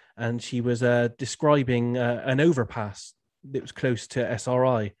 and she was describing an overpass that was close to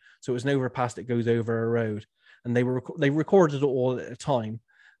SRI. So it was an overpass that goes over a road, and they recorded it all at a time.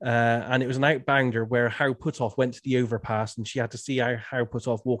 And it was an outbounder where How Putoff went to the overpass, and she had to see How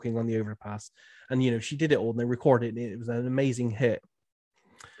Putoff walking on the overpass. And, she did it all, and they recorded it. It was an amazing hit.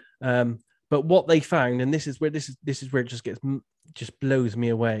 But what they found, and this is where it just blows me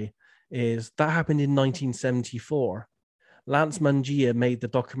away, is that happened in 1974. Lance Mangia made the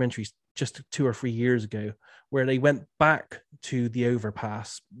documentary just 2 or 3 years ago, where they went back to the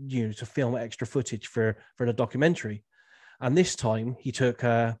overpass, to film extra footage for the documentary. And this time he took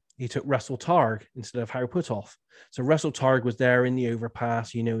Russell Targ instead of How Putoff. So Russell Targ was there in the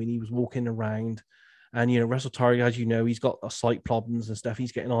overpass, and he was walking around. And Russell Targ, as you know, he's got sight problems and stuff.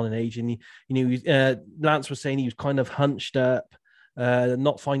 He's getting on in age, and Lance was saying he was kind of hunched up,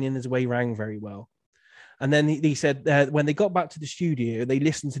 not finding his way around very well. And then he said when they got back to the studio, they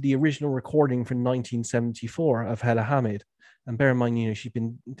listened to the original recording from 1974 of Hella Hamid. And bear in mind, she's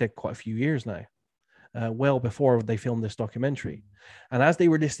been dead quite a few years now. Well before they filmed this documentary. And as they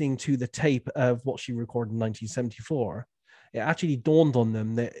were listening to the tape of what she recorded in 1974, it actually dawned on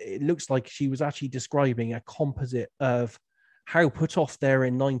them that it looks like she was actually describing a composite of How Putoff there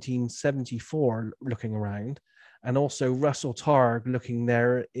in 1974 looking around, and also Russell Targ looking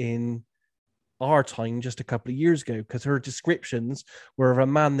there in our time just a couple of years ago, because her descriptions were of a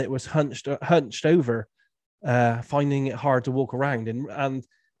man that was hunched over, finding it hard to walk around. And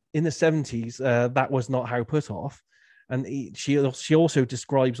in the 70s, that was not How Putoff. And she also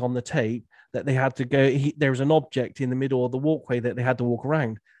describes on the tape that they had to go, there was an object in the middle of the walkway that they had to walk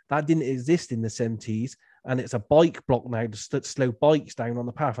around. That didn't exist in the 70s. And it's a bike block now to slow bikes down on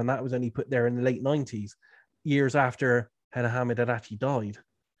the path. And that was only put there in the late 90s, years after Hella Hamid had actually died.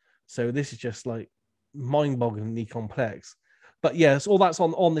 So this is just like mind-bogglingly complex. But yes, all that's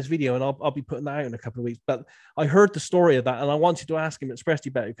on this video, and I'll be putting that out in a couple of weeks. But I heard the story of that, and I wanted to ask him expressly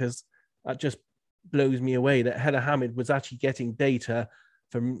about it, because that just blows me away that Hella Hamid was actually getting data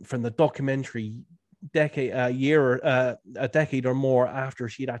from the documentary a decade or more after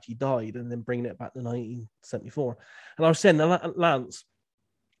she'd actually died, and then bringing it back to 1974. And I was saying, Lance,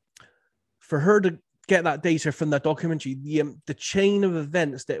 for her to get that data from that documentary, the chain of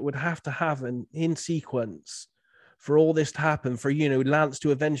events that would have to happen in sequence for all this to happen, for, Lance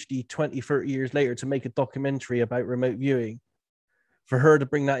to eventually 20, 30 years later to make a documentary about remote viewing, for her to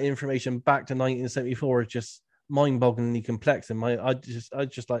bring that information back to 1974 is just mind-bogglingly complex. And I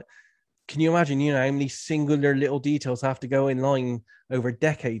just like, can you imagine, how many singular little details have to go in line over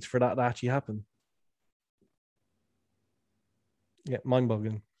decades for that to actually happen? Yeah,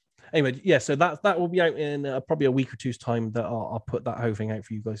 mind-boggling. Anyway, yeah, so that will be out in probably a week or two's time. That I'll put that whole thing out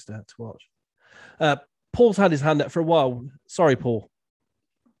for you guys to watch. Paul's had his hand up for a while. Sorry, Paul.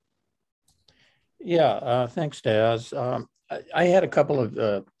 Yeah, thanks, Daz. I had a couple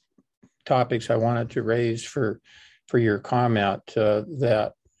of topics I wanted to raise for your comment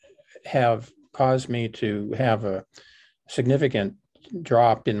that have caused me to have a significant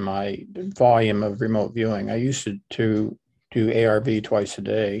drop in my volume of remote viewing. I used to do ARV twice a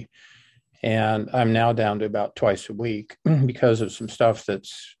day, and I'm now down to about twice a week because of some stuff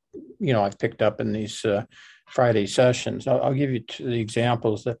that's, I've picked up in these Friday sessions. I'll give you the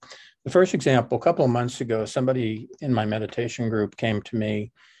examples. The first example, a couple of months ago, somebody in my meditation group came to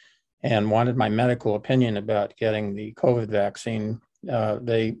me and wanted my medical opinion about getting the COVID vaccine.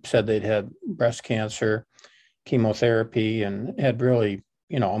 They said they'd had breast cancer, chemotherapy, and had really,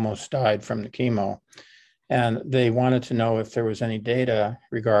 almost died from the chemo. And they wanted to know if there was any data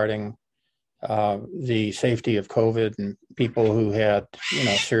regarding the safety of COVID and people who had,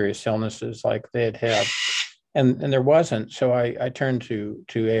 serious illnesses like they had had. And there wasn't. So I turned to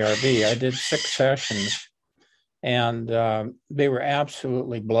ARV. I did 6 sessions, and they were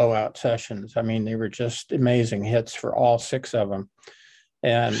absolutely blowout sessions. I mean, they were just amazing hits for all 6 of them.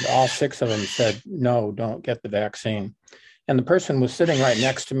 And all 6 of them said, no, don't get the vaccine. And the person was sitting right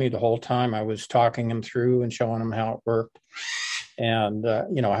next to me the whole time. I was talking him through and showing him how it worked, and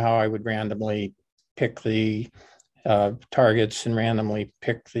how I would randomly pick the targets and randomly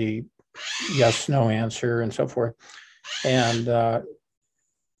pick the yes/no answer and so forth. And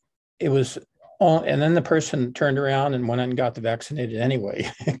it was all, and then the person turned around and went and got the vaccinated anyway,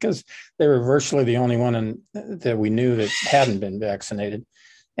 because they were virtually the only one that we knew that hadn't been vaccinated.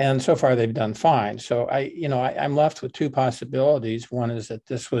 And so far they've done fine. So I'm left with two possibilities. One is that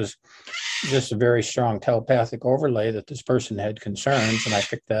this was just a very strong telepathic overlay, that this person had concerns, and I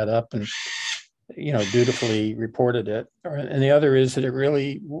picked that up and dutifully reported it. And the other is that it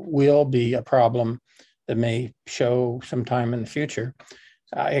really will be a problem that may show sometime in the future.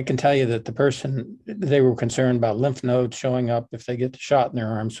 I can tell you that the person, they were concerned about lymph nodes showing up if they get the shot in their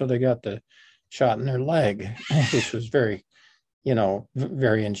arm. So they got the shot in their leg, which was very,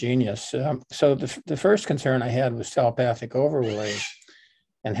 very ingenious. So the first concern I had was telepathic overlays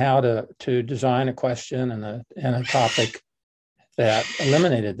and how to design a question and a topic that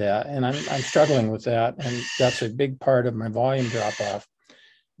eliminated that. And I'm struggling with that. And that's a big part of my volume drop off.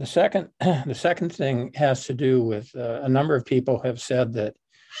 The second thing has to do with a number of people have said that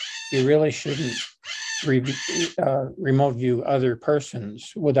you really shouldn't remote view other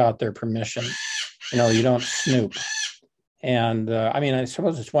persons without their permission. You don't snoop. And I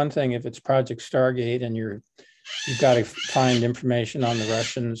suppose it's one thing if it's Project Stargate and you've got to find information on the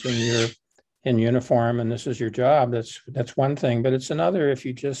Russians and you're in uniform and this is your job. That's one thing. But it's another if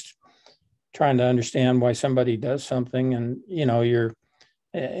you just trying to understand why somebody does something and you're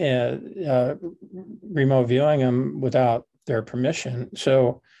remote viewing them without their permission.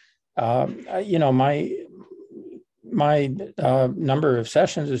 So my number of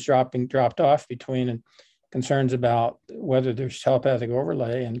sessions is dropped off between concerns about whether there's telepathic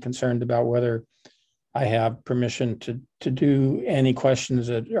overlay and concerned about whether I have permission to do any questions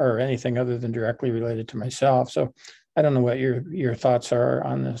that are anything other than directly related to myself. So I don't know what your thoughts are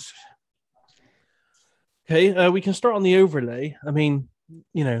on this. Okay, we can start on the overlay.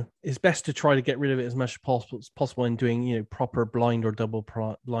 It's best to try to get rid of it as much as possible in doing, proper blind or double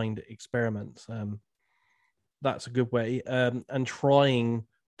blind experiments. That's a good way. And trying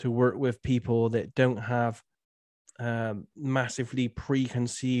to work with people that don't have massively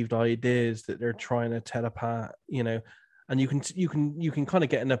preconceived ideas that they're trying to telepath, and you can kind of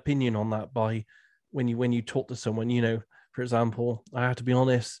get an opinion on that by when you talk to someone, for example, I have to be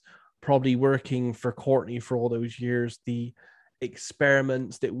honest, probably working for Courtney for all those years, the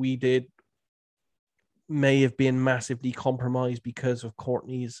experiments that we did may have been massively compromised because of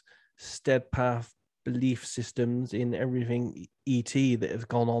Courtney's steadfast belief systems in everything ET that has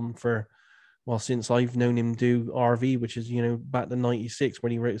gone on for, since I've known him do RV, which is, back to 96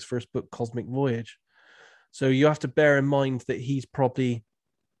 when he wrote his first book, Cosmic Voyage. So you have to bear in mind that he's probably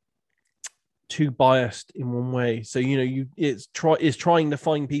too biased in one way. So, it's trying to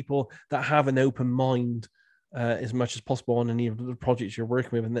find people that have an open mind as much as possible on any of the projects you're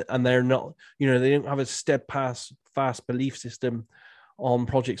working with, and they're not, they don't have a steadfast, fast belief system on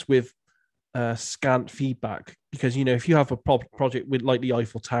projects with scant feedback. Because if you have a project with like the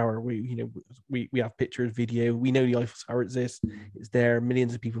Eiffel Tower, we have pictures, video, we know the Eiffel Tower exists, it's there,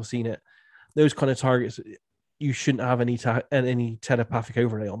 millions of people have seen it. Those kind of targets, you shouldn't have any telepathic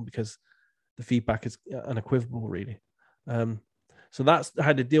overlay on because the feedback is unequivocal, really. So that's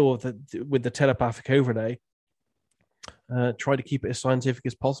how to deal with the telepathic overlay. Try to keep it as scientific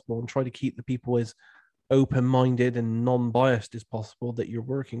as possible and try to keep the people as open-minded and non-biased as possible that you're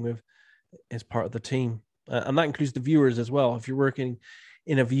working with as part of the team. And that includes the viewers as well. If you're working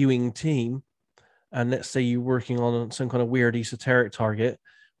in a viewing team, and let's say you're working on some kind of weird esoteric target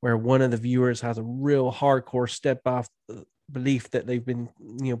where one of the viewers has a real hardcore steadfast belief that they've been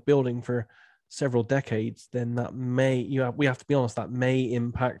building for several decades, then that we have to be honest, that may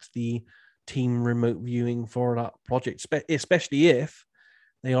impact the team remote viewing for that project, especially if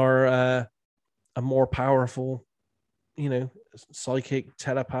they are a more powerful, psychic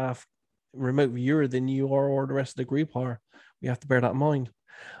telepath remote viewer than you are or the rest of the group are. We have to bear that in mind.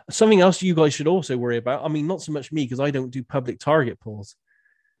 Something else you guys should also worry about, not so much me because I don't do public target polls,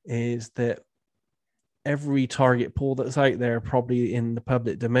 is that every target poll that's out there, probably in the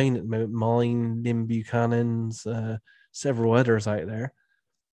public domain at the moment, mine, Lynn Buchanan's, several others out there,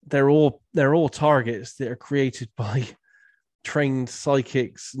 they're all targets that are created by trained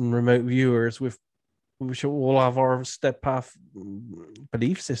psychics and remote viewers which all have our steadfast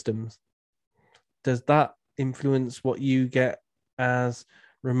belief systems. Does that influence what you get as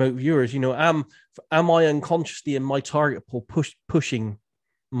remote viewers? Am I unconsciously in my target pool pushing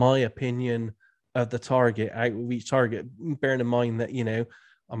my opinion of the target out with each target, bearing in mind that, you know,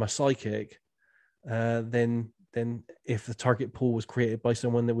 I'm a psychic, then if the target pool was created by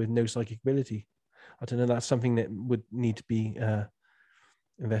someone that with no psychic ability, I don't know, that's something that would need to be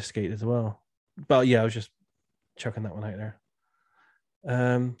investigated as well. But yeah, I was just chucking that one out there.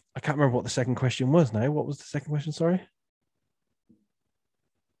 I can't remember what the second question was now. What was the second question? Sorry.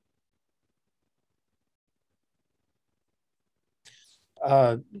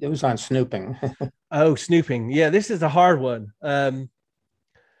 It was on snooping. Oh, snooping. Yeah, this is a hard one.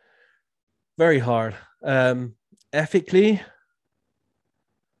 Very hard. Ethically,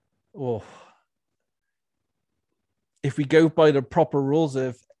 if we go by the proper rules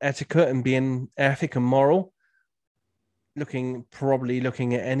of etiquette and being ethic and moral, probably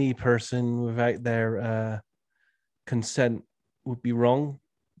looking at any person without their consent would be wrong.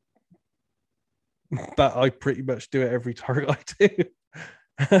 But I pretty much do it every target I do.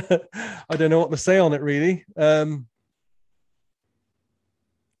 I don't know what to say on it, really. Because,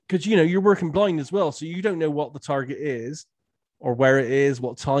 you know, you're working blind as well, so you don't know what the target is or where it is,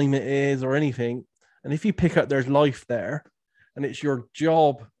 what time it is or anything. And if you pick up there's life there, and it's your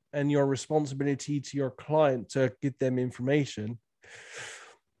job and your responsibility to your client to give them information,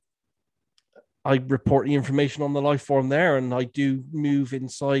 I report the information on the life form there, and I do move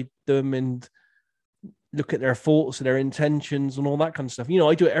inside them and look at their thoughts and their intentions and all that kind of stuff. You know,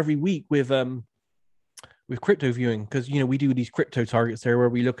 I do it every week with crypto viewing, because, you know, we do these crypto targets there where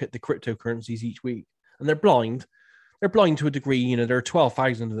we look at the cryptocurrencies each week, and they're blind. They're blind to a degree. You know, there are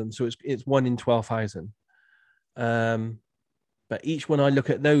 12,000 of them, so it's 1 in 12,000. But each one I look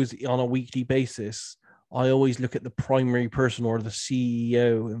at those on a weekly basis, I always look at the primary person or the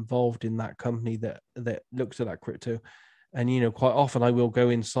CEO involved in that company that looks at that crypto. And, you know, quite often I will go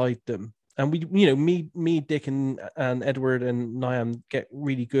inside them. And we, you know, me, Dick and Edward and Niam get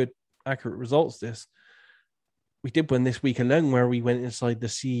really good, accurate results. We did one this week alone where we went inside the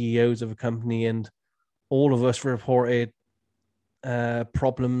CEOs of a company, and all of us reported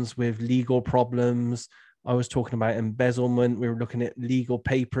problems with legal problems. I was talking about embezzlement. We were looking at legal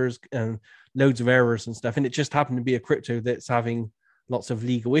papers and loads of errors and stuff. And it just happened to be a crypto that's having lots of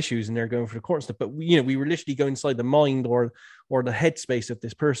legal issues, and they're going for the court and stuff. But, you know, we were literally going inside the mind or the headspace of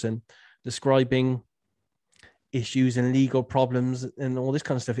this person, describing issues and legal problems and all this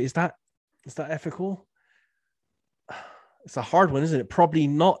kind of stuff. Is that ethical? It's a hard one, isn't it? Probably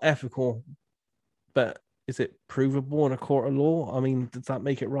not ethical, but is it provable in a court of law? I mean, does that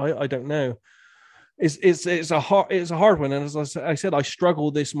make it right? I don't know. It's a hard one, and as I said, I struggle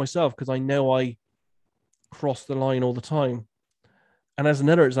with this myself because I know I cross the line all the time. And as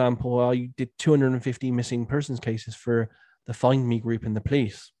another example, I did 250 missing persons cases for the Find Me group in the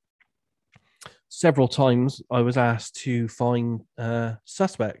police. Several times I was asked to find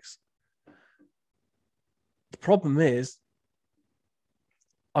suspects. The problem is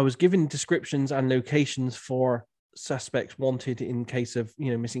I was given descriptions and locations for suspects wanted in case of,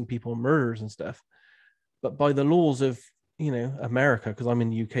 you know, missing people and murders and stuff. But by the laws of, you know, America, because I'm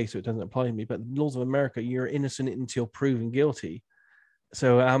in the UK, so it doesn't apply to me, but the laws of America, you're innocent until proven guilty.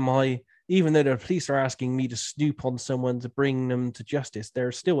 So even though the police are asking me to snoop on someone to bring them to justice,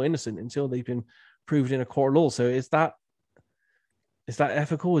 they're still innocent until they've been proved in a court of law. So is that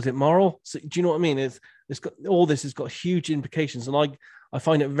ethical? Is it moral? So, do you know what I mean? It's got, all this has got huge implications, and I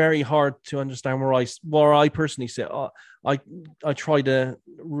find it very hard to understand where I personally sit. I try to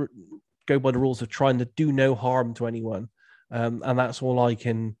go by the rules of trying to do no harm to anyone, and that's all I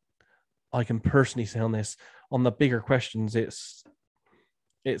can personally say on this. On the bigger questions, I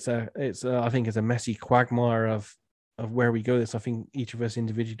think it's a messy quagmire of where we go. This, I think each of us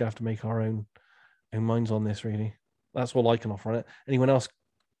individually have to make our own minds on this. Really, that's all I can offer on it. Anyone else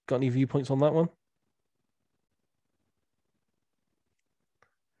got any viewpoints on that one?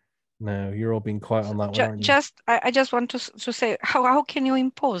 No, you're all being quiet on that one, aren't you? I just want to say, how can you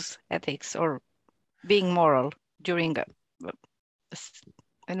impose ethics or being moral during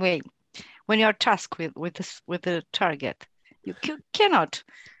anyway when you're tasked with the target? You cannot.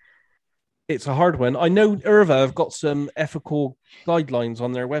 It's a hard one. I know IRVA have got some ethical guidelines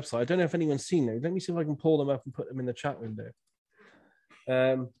on their website. I don't know if anyone's seen them. Let me see if I can pull them up and put them in the chat window.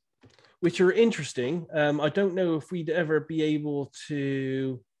 Which are interesting. I don't know if we'd ever be able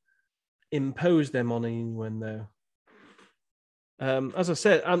to impose them on anyone, though. As I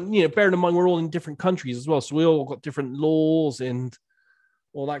said, you know, bearing in mind we're all in different countries as well, so we all got different laws and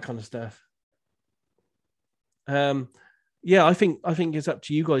all that kind of stuff. Yeah, I think it's up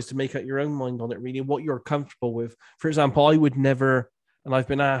to you guys to make up your own mind on it, really, what you're comfortable with. For example, I would never, and I've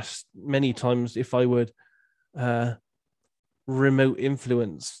been asked many times if I would remote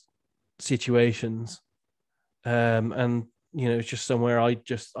influence situations, and it's just somewhere I'm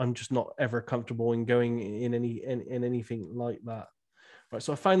just not ever comfortable in going in anything like that. Right,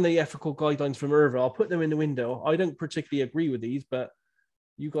 so I found the ethical guidelines from IRVA. I'll put them in the window. I don't particularly agree with these, but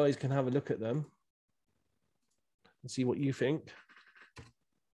you guys can have a look at them and see what you think.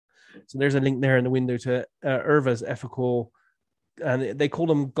 So there's a link there in the window to IRVA's ethical, and they call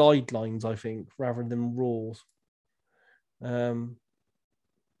them guidelines, I think, rather than rules.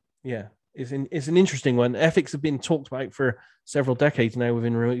 Yeah, it's an interesting one. Ethics have been talked about for several decades now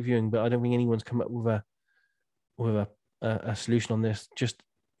within remote viewing, but I don't think anyone's come up with a solution on this. Just,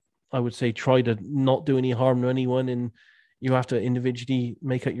 I would say, try to not do any harm to anyone, and you have to individually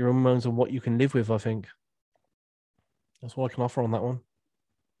make up your own minds on what you can live with. I think that's what I can offer on that one.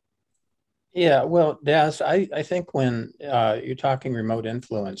 Yeah, well, Daz, I think when you're talking remote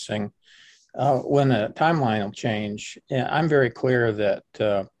influencing, when a timeline will change, I'm very clear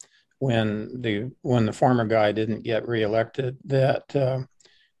that when the former guy didn't get reelected, that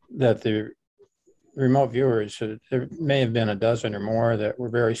the remote viewers, there may have been a dozen or more that were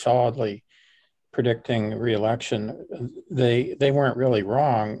very solidly predicting reelection. They weren't really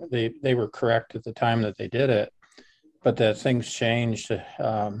wrong. They were correct at the time that they did it, but that things changed.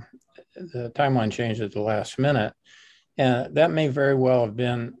 The timeline changed at the last minute, and that may very well have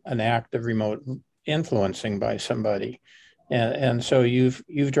been an act of remote influencing by somebody. And so you've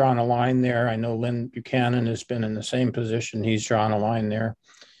drawn a line there. I know Lynn Buchanan has been in the same position. He's drawn a line there.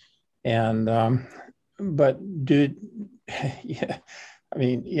 And but did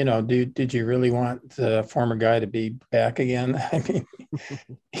you really want the former guy to be back again? I mean,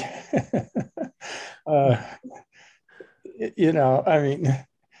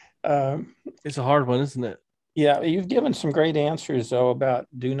 it's a hard one, isn't it? Yeah, you've given some great answers though about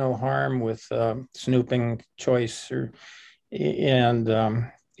do no harm with snooping choice,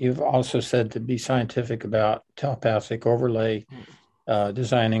 and you've also said to be scientific about telepathic overlay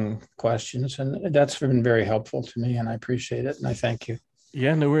designing questions, and that's been very helpful to me, and I appreciate it, and I thank you.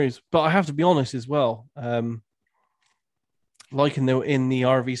 Yeah, no worries. But I have to be honest as well. Like in the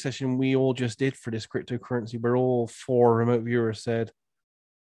RV session we all just did for this cryptocurrency, where all 4 remote viewers said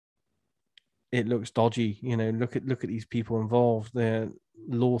it looks dodgy. Look at these people involved. There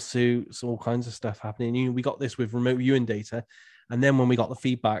lawsuits, all kinds of stuff happening. We got this with remote viewing data, and then when we got the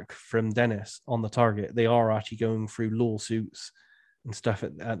feedback from Dennis on the target, they are actually going through lawsuits and stuff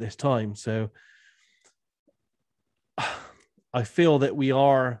at this time. So I feel that we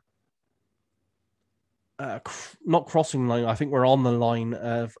are not crossing the line. I think we're on the line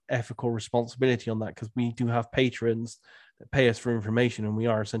of ethical responsibility on that, because we do have patrons that pay us for information, and we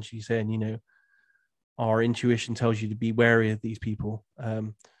are essentially saying, our intuition tells you to be wary of these people.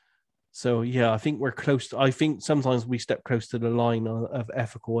 So yeah, I think we're close. I think sometimes we step close to the line of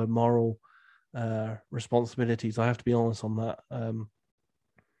ethical and moral responsibilities. I have to be honest on that.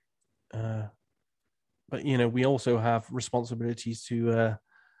 But we also have responsibilities to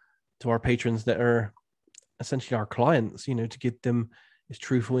our patrons that are essentially our clients. To give them as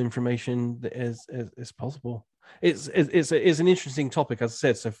truthful information as possible. It's an interesting topic, as I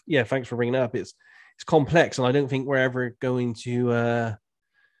said. So yeah, thanks for bringing it up. It's complex, and I don't think we're ever going to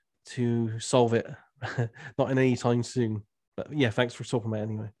solve it, not in any time soon. But yeah, thanks for talking about it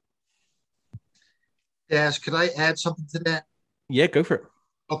anyway. Daz, could I add something to that? Yeah, go for it.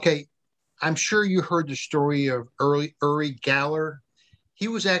 Okay, I'm sure you heard the story of Uri Geller. He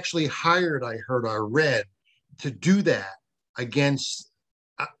was actually hired, I read, to do that against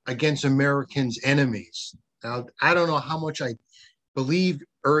Americans' enemies. Now, I don't know how much I believe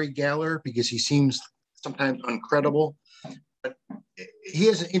Uri Geller, because he seems sometimes uncredible, but he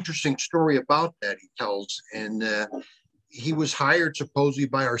has an interesting story about that he tells. And he was hired supposedly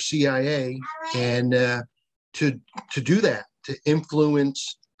by our CIA and to do that, to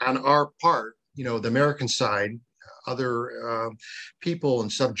influence on our part, the American side, other people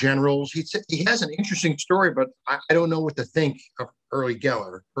and sub-generals. He has an interesting story, but I don't know what to think of Uri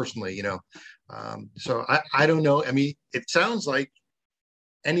Geller personally, So I don't know. I mean, it sounds like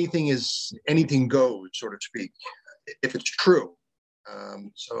anything goes, so to speak, if it's true.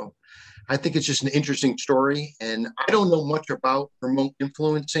 So I think it's just an interesting story, and I don't know much about remote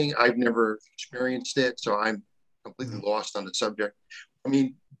influencing. I've never experienced it, so I'm completely lost on the subject. I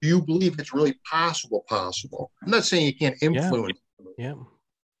mean, do you believe it's really possible? I'm not saying you can't influence.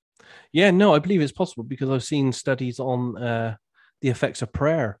 Yeah, no, I believe it's possible, because I've seen studies on the effects of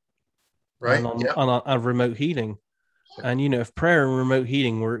prayer, right, and on remote healing. And if prayer and remote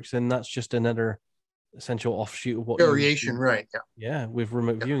healing works, then that's just another essential offshoot of what variation, right? Yeah, with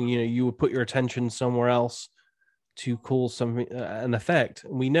remote viewing, you would put your attention somewhere else to cause something, an effect.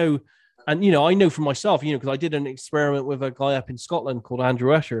 And we know And, I know for myself, because I did an experiment with a guy up in Scotland called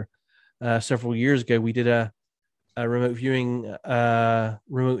Andrew Escher several years ago. We did a remote viewing,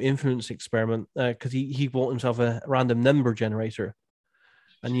 remote influence experiment because he bought himself a random number generator.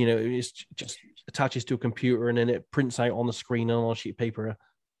 And, it's just attaches to a computer and then it prints out on the screen on a sheet of paper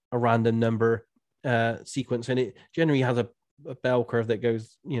a random number sequence. And it generally has a bell curve that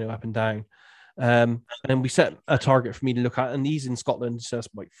goes, up and down. And we set a target for me to look at, and he's in Scotland, so that's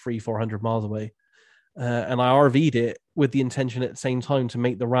like 300-400 miles away. And I RV'd it with the intention at the same time to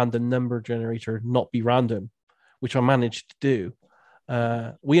make the random number generator not be random, which I managed to do.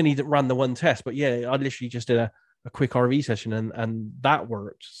 We only ran the one test, but yeah, I literally just did a quick RV session and that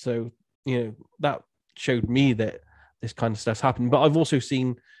worked. So, that showed me that this kind of stuff's happened. But I've also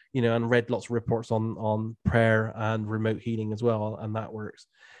seen, and read lots of reports on prayer and remote healing as well, and that works.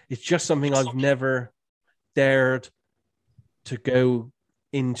 It's just something I've never dared to go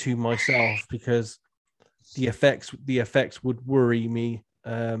into myself because the effects would worry me.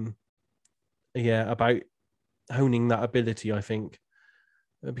 About honing that ability, I think,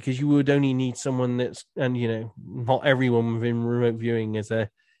 because you would only need someone that's, and not everyone within remote viewing is a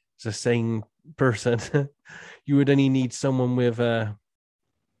sane person. You would only need someone with an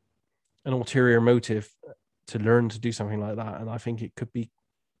ulterior motive to learn to do something like that, and I think it could be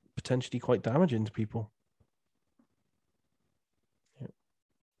potentially quite damaging to people. Yeah.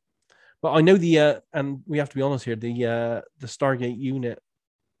 But I know and we have to be honest here, the Stargate unit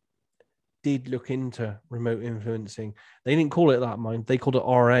did look into remote influencing. They didn't call it that, mind. They called it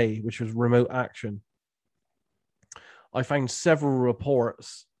RA, which was remote action. I found several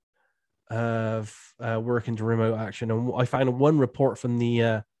reports of work into remote action, and I found one report from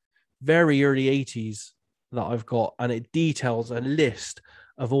the very early 80s that I've got, and it details a list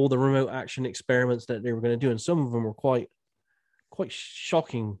of all the remote action experiments that they were going to do, and some of them were quite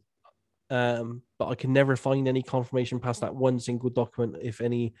shocking. But I can never find any confirmation past that one single document if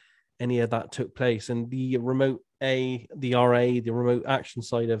any of that took place. And the remote the RA, the remote action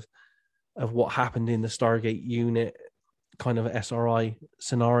side of what happened in the Stargate unit kind of SRI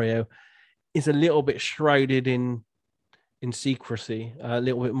scenario is a little bit shrouded in secrecy, a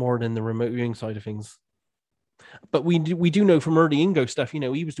little bit more than the remote viewing side of things. But we do know from early Ingo stuff,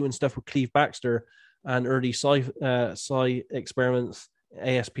 he was doing stuff with Cleve Baxter and early psi experiments,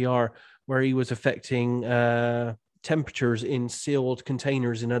 ASPR, where he was affecting temperatures in sealed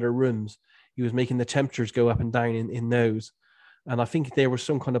containers in other rooms. He was making the temperatures go up and down in those. And I think there was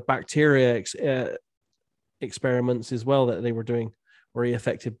some kind of bacteria experiments as well that they were doing, where he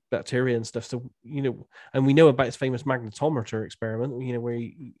affected bacteria and stuff. So, and we know about his famous magnetometer experiment, where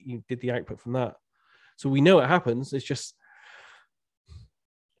he did the output from that. So we know it happens. It's just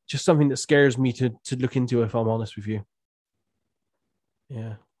something that scares me to look into, if I'm honest with you.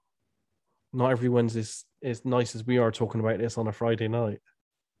 Yeah. Not everyone's as nice as we are talking about this on a Friday night.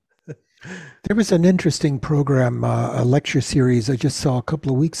 There was an interesting program, a lecture series I just saw a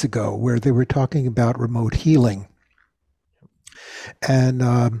couple of weeks ago where they were talking about remote healing. And,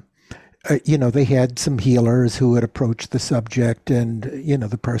 they had some healers who had approached the subject and,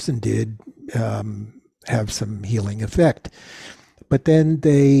 the person did have some healing effect. But then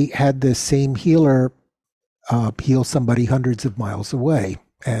they had the same healer heal somebody hundreds of miles away,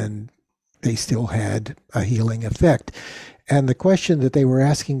 and they still had a healing effect. And the question that they were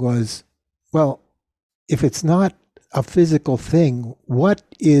asking was, well, if it's not a physical thing, what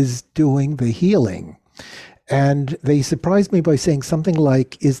is doing the healing? And they surprised me by saying something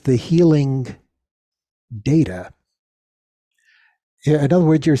like, is the healing data? In other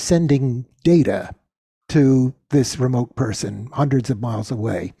words, you're sending data to this remote person hundreds of miles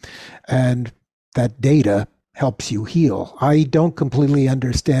away, and that data helps you heal. I don't completely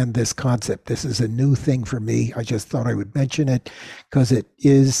understand this concept. This is a new thing for me. I just thought I would mention it because it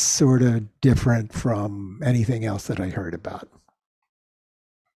is sort of different from anything else that I heard about.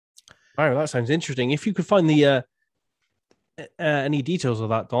 Wow, that sounds interesting. If you could find the any details of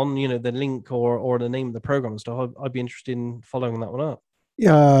that, Don, the link or the name of the program and stuff, I'd be interested in following that one up.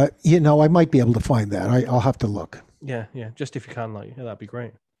 I might be able to find that. I'll have to look. Yeah. Just if you can, that'd be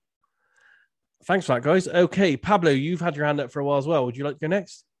great. Thanks for that, guys. Okay, Pablo, you've had your hand up for a while as well. Would you like to go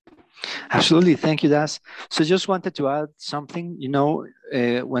next? Absolutely. Thank you, Das. So just wanted to add something,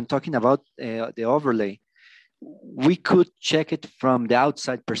 when talking about the overlay, we could check it from the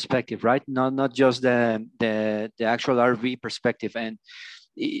outside perspective, right? Not just the actual RV perspective. And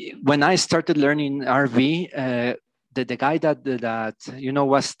when I started learning RV, the guy that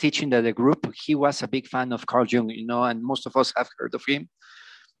was teaching the group, he was a big fan of Carl Jung, and most of us have heard of him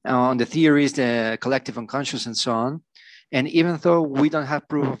on the theories, the collective unconscious, and so on. And even though we don't have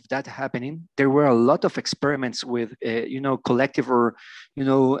proof of that happening, there were a lot of experiments with, collective or,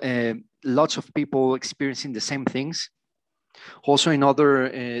 lots of people experiencing the same things. Also in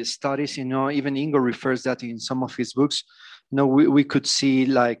other studies, even Ingo refers that in some of his books, we could see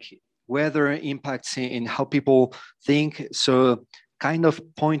like weather impacts in how people think. So kind of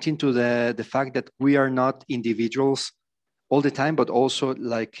pointing to the fact that we are not individuals all the time, but also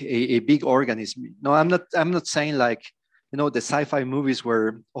like a big organism. No, I'm not saying like, the sci-fi movies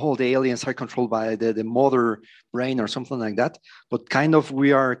where all the aliens are controlled by the mother brain or something like that, but kind of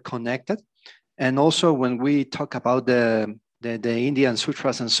we are connected. And also when we talk about the Indian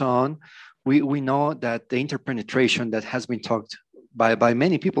sutras and so on, we know that the interpenetration that has been talked by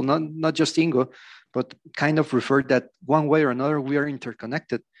many people, not just Ingo, but kind of referred that one way or another, we are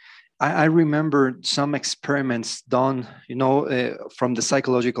interconnected. I remember some experiments done, from the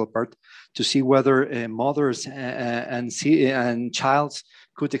psychological part to see whether mothers and childs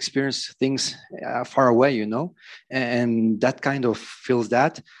could experience things far away, and that kind of feels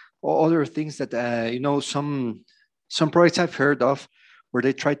that. Other things that, some projects I've heard of where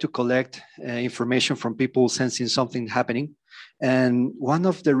they try to collect information from people sensing something happening. And one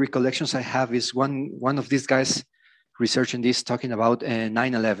of the recollections I have is one of these guys researching this, talking about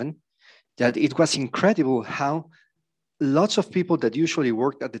 9/11, that it was incredible how lots of people that usually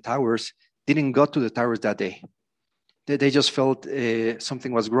worked at the towers didn't go to the towers that day. They just felt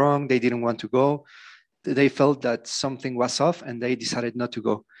something was wrong. They didn't want to go. They felt that something was off and they decided not to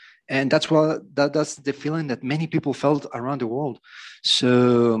go. And that's the feeling that many people felt around the world.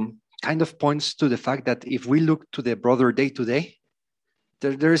 So kind of points to the fact that if we look to the broader day-to-day,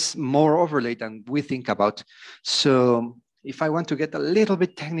 there's more overlay than we think about. So if I want to get a little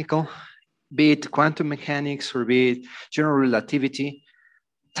bit technical, be it quantum mechanics or be it general relativity,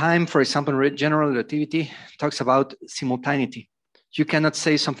 time, for example, general relativity talks about simultaneity. You cannot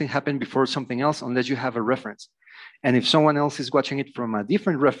say something happened before something else unless you have a reference. And if someone else is watching it from a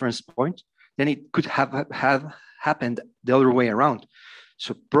different reference point, then it could have happened the other way around.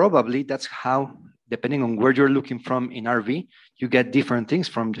 So probably that's how, depending on where you're looking from in RV, you get different things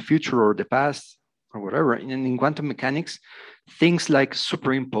from the future or the past or whatever. And in quantum mechanics, things like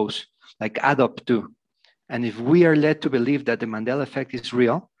superimpose, like add up to. And if we are led to believe that the Mandela effect is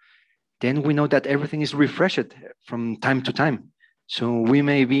real, then we know that everything is refreshed from time to time. So we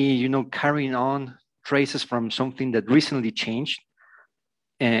may be, carrying on traces from something that recently changed,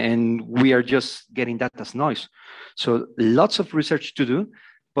 and we are just getting that as noise. So lots of research to do,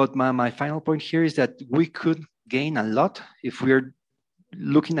 but my final point here is that we could gain a lot if we're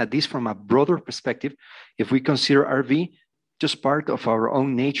looking at this from a broader perspective, if we consider RV just part of our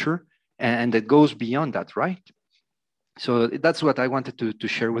own nature, and that goes beyond that, right? So that's what I wanted to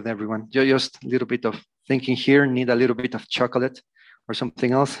share with everyone. Just a little bit of thinking here, need a little bit of chocolate or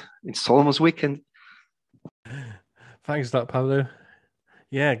something else. It's almost weekend. Thanks for that, Pablo.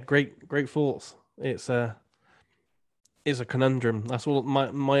 Yeah, great thoughts. It's a conundrum. That's all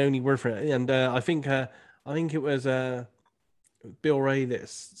my only word for it. And I think it was Bill Ray that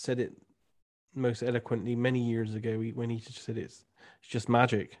said it most eloquently many years ago when he just said it's just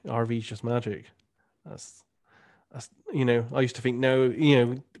magic. RV's just magic. That's I used to think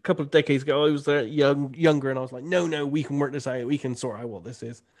a couple of decades ago I was younger and I was like, no, we can work this out. We can sort out what this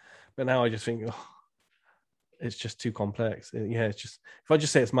is. But now I just think, it's just too complex. It's just, if I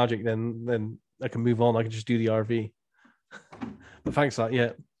just say it's magic, then I can move on. I can just do the RV. But thanks for that.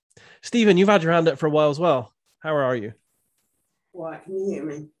 Yeah, Stephen, you've had your hand up for a while as well. How are you? Why, can you hear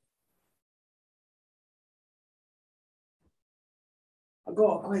me? I've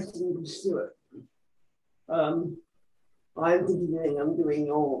got a question for Stuart. I'm doing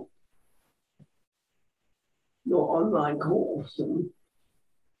your online course, and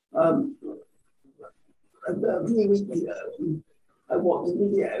a few weeks ago, I watched a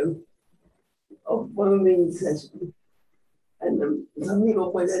video of one of these sessions, and some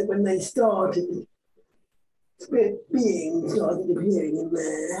people, when they started, spirit beings started appearing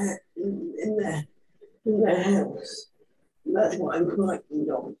in their house. And that's what I'm frightened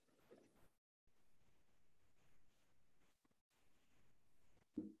of.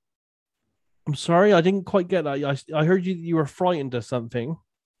 I'm sorry, I didn't quite get that. I heard you were frightened of something.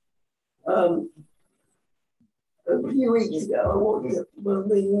 A few weeks ago, I watched one of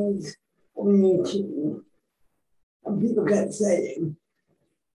these on YouTube, and people kept saying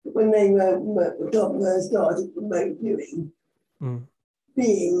that when they first started remote viewing,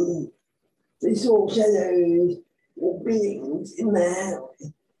 they saw shadows or beings in their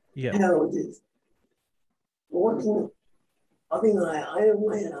houses. I think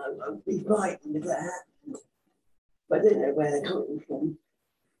I'd be frightened if that happened. but I don't know where they're coming from.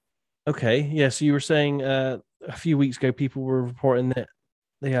 Okay, yeah. So you were saying a few weeks ago, people were reporting that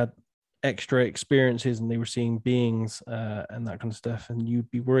they had extra experiences and they were seeing beings and that kind of stuff, and you'd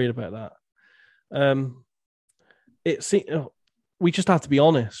be worried about that. We just have to be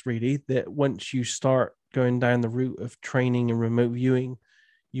honest, really, that once you start going down the route of training and remote viewing,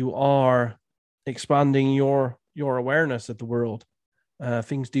 you are expanding your awareness of the world.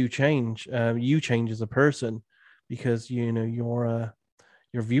 Things do change. You change as a person because your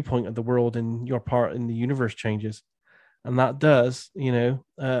viewpoint of the world and your part in the universe changes, and that does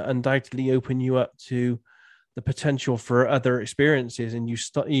undoubtedly open you up to the potential for other experiences. And you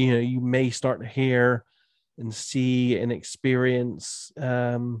may start to hear and see and experience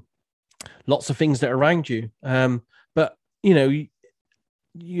lots of things that are around you. But you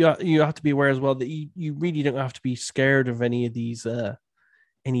have to be aware as well that you really don't have to be scared of any of these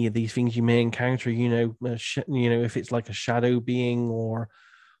things you may encounter. If it's like a shadow being or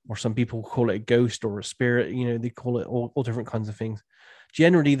some people call it a ghost or a spirit, they call it all different kinds of things.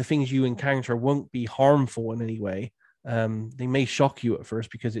 Generally, the things you encounter won't be harmful in any way. They may shock you at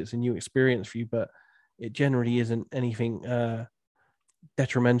first because it's a new experience for you, but it generally isn't anything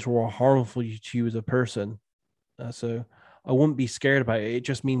detrimental or harmful to you as a person. So I wouldn't be scared about it. It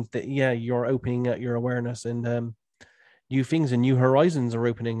just means that, you're opening up your awareness and new things and new horizons are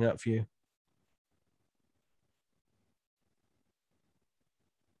opening up for you.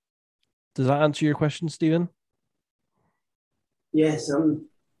 Does that answer your question, Stephen? Yes, I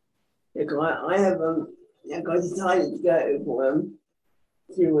have I decided to go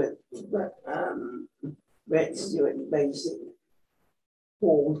to Rex to it basic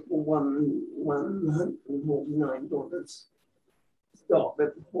course for $149. Stop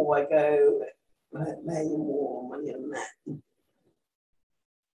it before I go paying more money on that. I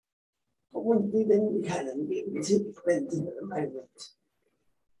wouldn't do the Buchanan, it's too expensive at the moment.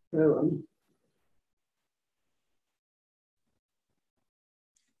 So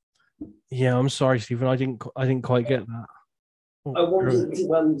yeah, I'm sorry, Stephen. I didn't quite get that. I wanted to do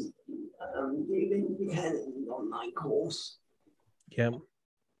the Buchanan online course. Yeah.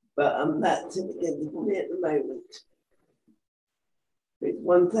 But that's it for me at the moment. It's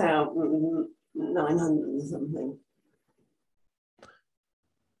 1,900 and something.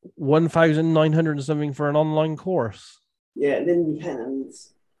 1,900 and something for an online course. Yeah, Lynn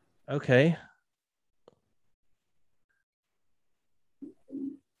Buchanan's. Okay.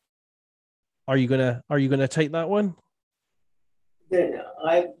 Are you gonna take that one?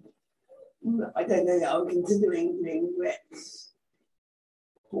 I don't know. I'm considering doing Rex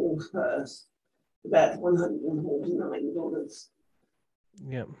course first. About $149.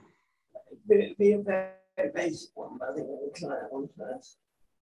 Yeah. Be a very basic one, but I think I'll try that one first.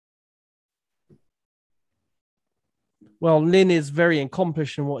 Well, Lynn is very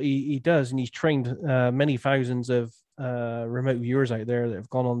accomplished in what he does, and he's trained many thousands of remote viewers out there that have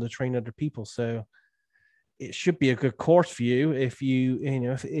gone on to train other people. So it should be a good course for you if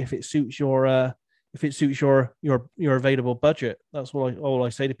if it suits your available budget. That's all I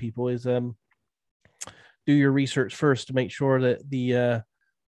say to people is do your research first to make sure that the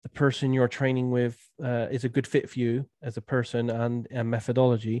person you're training with is a good fit for you as a person and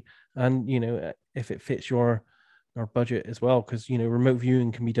methodology, and if it fits your budget as well, because remote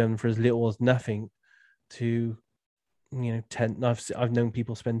viewing can be done for as little as nothing to I've known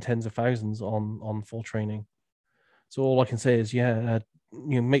people spend tens of thousands on full training. So all I can say is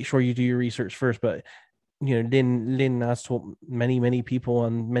make sure you do your research first. But Lynn has taught many people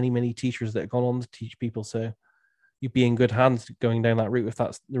and many teachers that have gone on to teach people, so you'd be in good hands going down that route if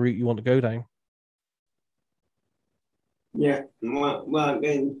that's the route you want to go down. Yeah, well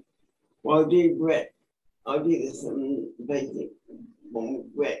then, I'll do Brett. I'll do this basic one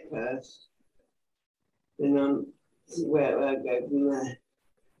with Brett first, then see where I go from there.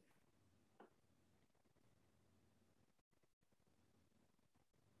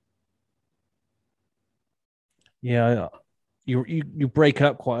 Yeah, you break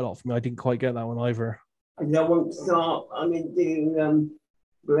up quite a lot for me. I didn't quite get that one either. I want to start. I'm going to do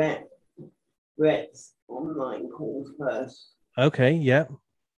Brett's online course first. Okay, yeah.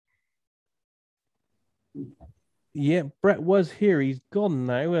 Yeah, Brett was here. He's gone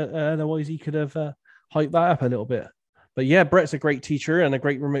now. Otherwise, he could have hyped that up a little bit. But yeah, Brett's a great teacher and a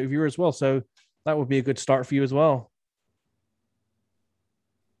great remote viewer as well. So that would be a good start for you as well.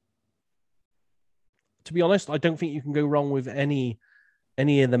 To be honest, I don't think you can go wrong with any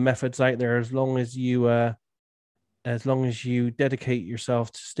of the methods out there as long as you dedicate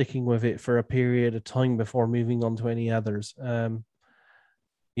yourself to sticking with it for a period of time before moving on to any others.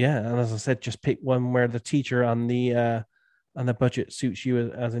 Yeah, and as I said, just pick one where the teacher and the budget suits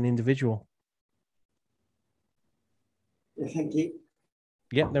you as an individual. Yeah, thank you.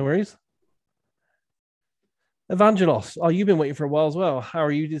 Yeah, no worries. Evangelos, oh, you've been waiting for a while as well. How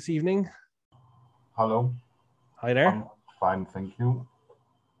are you this evening? Hello. Hi there. I'm fine, thank you.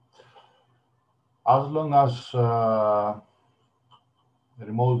 As long as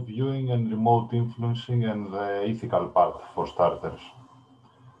remote viewing and remote influencing and the ethical part for starters.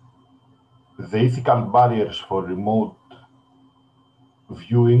 The ethical barriers for remote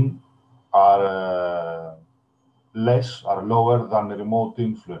viewing are lower than remote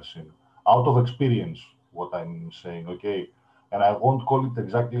influencing. Out of experience, what I'm saying, okay? And I won't call it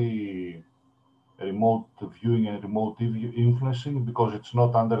exactly remote viewing and remote influencing because it's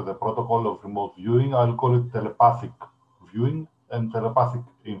not under the protocol of remote viewing. I'll call it telepathic viewing and telepathic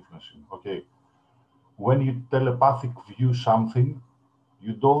influencing, okay? When you telepathic view something,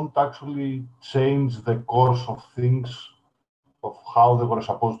 you don't actually change the course of things of how they were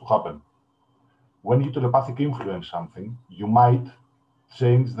supposed to happen. When you telepathic influence something, you might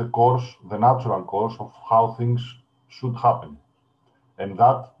change the course, the natural course of how things should happen. And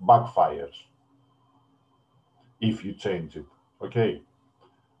that backfires if you change it, okay?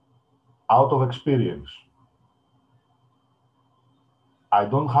 Out of experience, I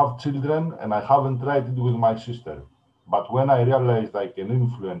don't have children and I haven't tried it with my sister. But when I realized I can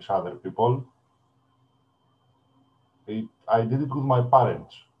influence other people, I did it with my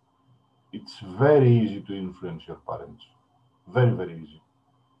parents. It's very easy to influence your parents. Very, very easy.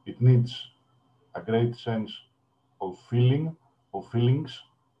 It needs a great sense of feelings,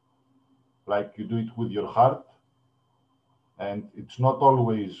 like you do it with your heart. And it's not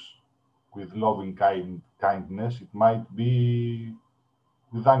always with loving kindness. It might be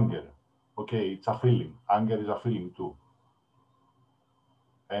with anger. Okay, it's a feeling. Anger is a feeling too.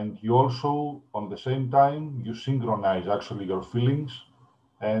 And you also, on the same time, you synchronize actually your feelings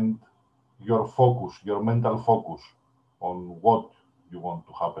and your focus, your mental focus on what you want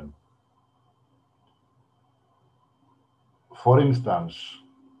to happen. For instance,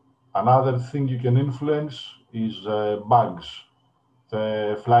 another thing you can influence is bugs,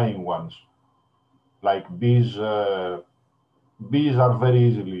 the flying ones. Like bees, bees are very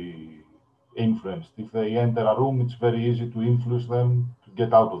easily influenced. If they enter a room, it's very easy to influence them to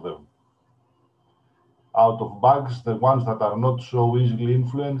get out of them. Out of bugs, the ones that are not so easily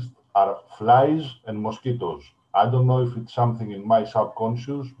influenced are flies and mosquitoes. I don't know if it's something in my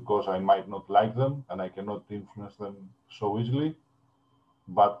subconscious because I might not like them and I cannot influence them so easily,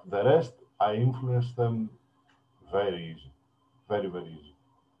 but the rest, I influence them very easy, very, very easy.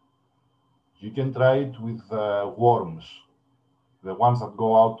 You can try it with worms, the ones that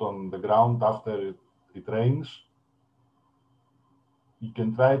go out on the ground after it rains. You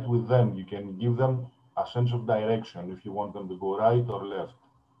can try it with them. You can give them a sense of direction if you want them to go right or left.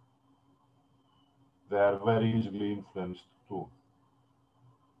 They are very easily influenced too.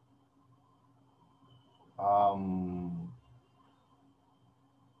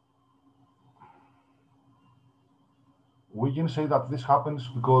 We can say that this happens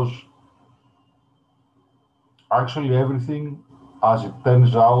because actually everything, as it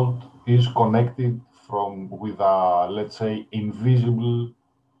turns out, is connected with a, let's say, invisible,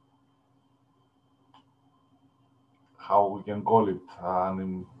 how we can call it,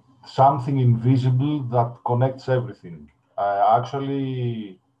 something invisible that connects everything.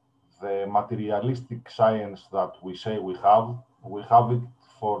 Actually, the materialistic science that we say we have it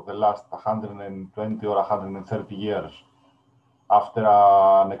for the last 120 or 130 years. After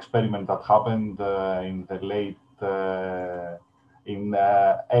an experiment that happened in the late, in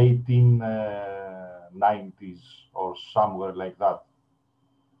 1890s or somewhere like that.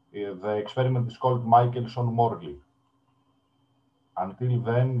 The experiment is called Michelson-Morley. Until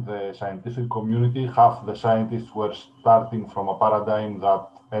then, the scientific community, half the scientists were starting from a paradigm that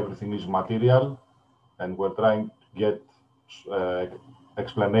everything is material, and we're trying to get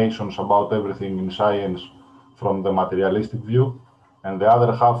explanations about everything in science from the materialistic view, and the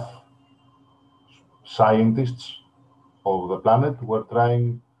other half scientists of the planet were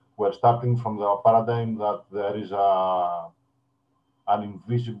starting from the paradigm that there is an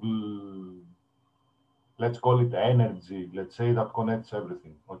invisible, let's call it energy, let's say, that connects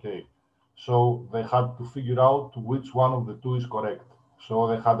everything, okay? So they had to figure out which one of the two is correct. So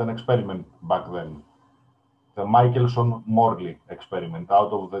they had an experiment back then, the Michelson-Morley experiment,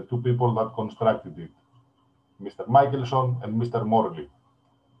 out of the two people that constructed it, Mr. Michelson and Mr. Morley.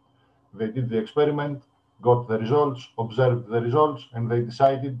 They did the experiment, got the results, observed the results, and they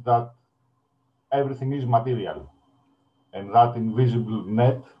decided that everything is material. and that invisible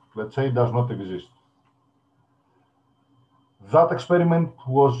net, let's say, does not exist. That experiment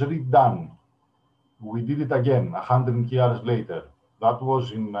was redone. We did it again 100 years later. That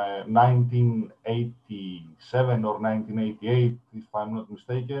was in 1987 or 1988, if I'm not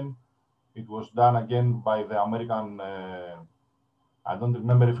mistaken. It was done again by the American, I don't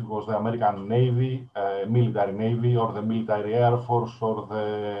remember if it was the American Navy, military Navy, or the military Air Force, or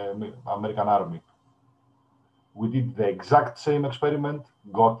the American Army. We did the exact same experiment,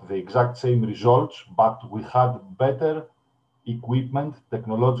 got the exact same results, but we had better equipment,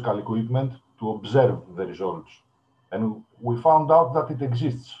 technological equipment, to observe the results. And we found out that it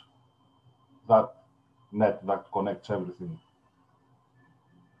exists, that net that connects everything.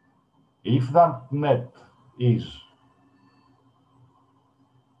 If that net is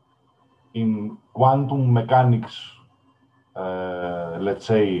in quantum mechanics, let's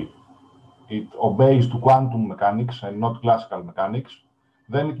say it obeys to quantum mechanics and not classical mechanics,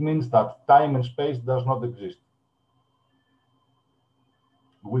 then it means that time and space does not exist.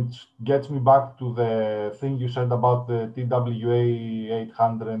 Which gets me back to the thing you said about the TWA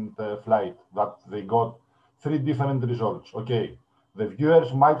 800 flight, that they got 3 different results. Okay, the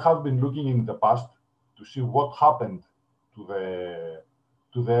viewers might have been looking in the past to see what happened to the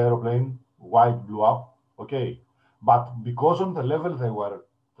aeroplane, why it blew up. Okay, but because on the level they were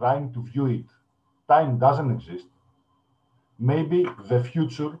trying to view it, time doesn't exist. Maybe the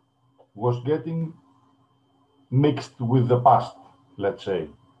future was getting mixed with the past, let's say.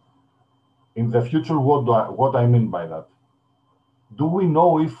 In the future, what I mean by that? Do we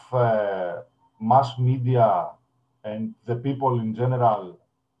know if mass media and the people in general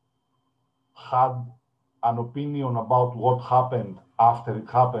had an opinion about what happened after it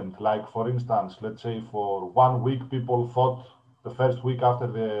happened? Like, for instance, let's say for 1 week, people thought, the first week after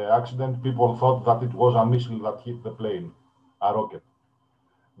the accident, people thought that it was a missile that hit the plane, a rocket.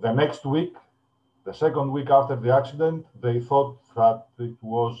 The next week, the second week after the accident, they thought that it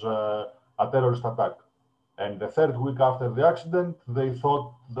was a terrorist attack. And the third week after the accident, they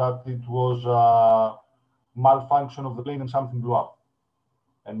thought that it was a malfunction of the plane and something blew up.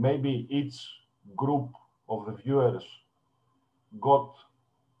 And maybe each group of the viewers got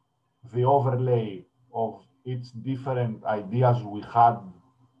the overlay of its different ideas we had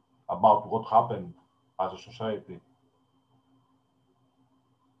about what happened as a society.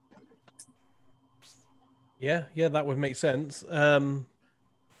 Yeah, that would make sense.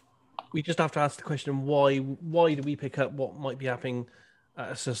 We just have to ask the question, why do we pick up what might be happening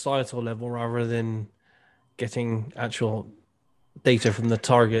at a societal level rather than getting actual data from the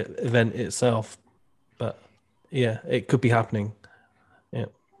target event itself? But yeah, it could be happening. Yeah.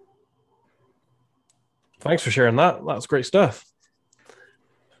 Thanks for sharing that. That's great stuff.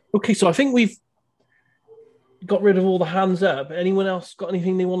 Okay, so I think we've got rid of all the hands up. Anyone else got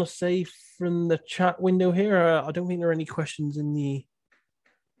anything they want to say from the chat window here? I don't think there are any questions in the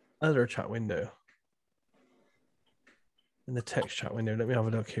other chat window. In the text chat window. Let me have a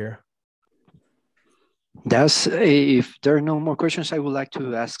look here. If there are no more questions, I would like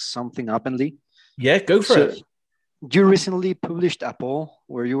to ask something openly. Yeah, go for it. You recently published a poll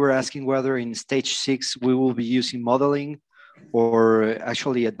where you were asking whether in stage 6 we will be using modeling or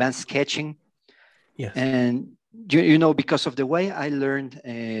actually advanced sketching. Yes. And you know, because of the way I learned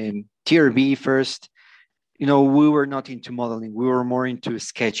TRB first, you know, we were not into modeling. We were more into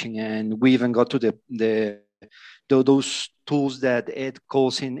sketching, and we even got to those tools that Ed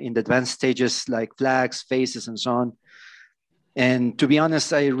calls in the advanced stages, like flags, faces, and so on. And to be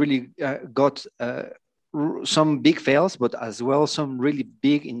honest, I really got some big fails, but as well some really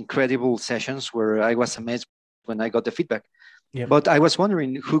big, incredible sessions where I was amazed when I got the feedback. Yeah. But I was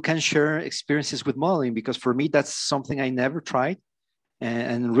wondering who can share experiences with modeling, because for me, that's something I never tried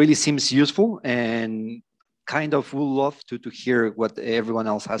and really seems useful, and kind of would love to hear what everyone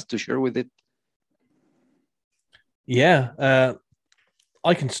else has to share with it. Yeah,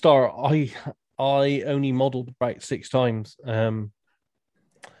 I can start. I only modeled about 6 times.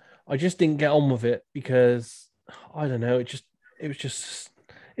 I just didn't get on with it because I don't know. It's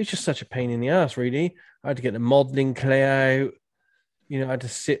just such a pain in the ass, really. I had to get the modeling clay out. You know, I had to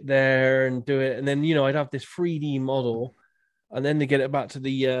sit there and do it, and then I'd have this 3D model, and then to get it back to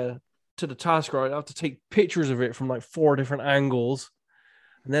the tasker, I'd have to take pictures of it from like 4 different angles,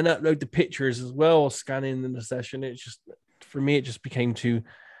 and then upload the pictures as well, scanning in the session. It just, for me, it just became too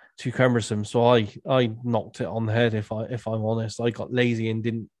cumbersome. So I knocked it on the head. If I'm honest, I got lazy and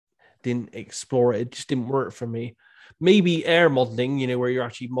didn't explore it. It just didn't work for me. Maybe air modeling, where you're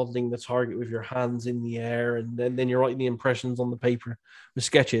actually modeling the target with your hands in the air, and then you're writing the impressions on the paper with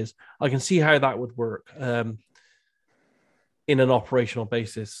sketches. I can see how that would work. in an operational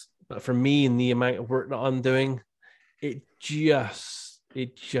basis. But for me and the amount of work that I'm doing, it just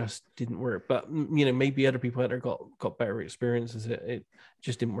didn't work. But maybe other people out there got better experiences. It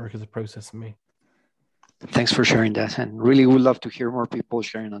just didn't work as a process for me. Thanks for sharing that, and really would love to hear more people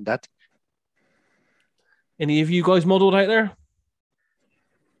sharing on that. Any of you guys modeled out there?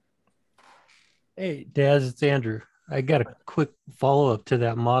 Hey, Daz, it's Andrew. I got a quick follow-up to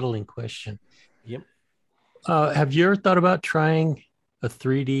that modeling question. Yep. Have you ever thought about trying a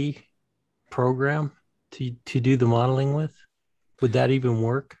 3D program to do the modeling with? Would that even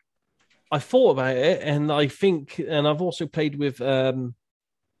work? I thought about it, and I think, and I've also played with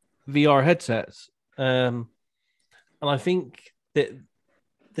VR headsets, and I think that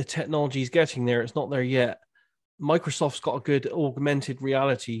the technology is getting there. It's not there yet. Microsoft's got a good augmented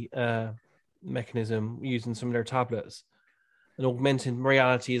reality mechanism using some of their tablets. And augmented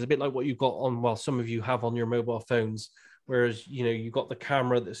reality is a bit like what you've got on, well, some of you have on your mobile phones, whereas, you've got the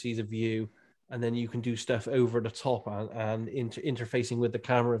camera that sees a view, and then you can do stuff over the top and interfacing with the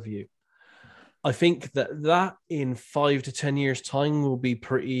camera view. I think that in 5 to 10 years' time will be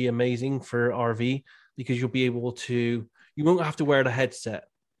pretty amazing for RV, because you'll be able to, you won't have to wear the headset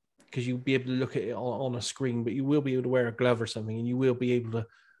because you'll be able to look at it on a screen, but you will be able to wear a glove or something, and you will be able to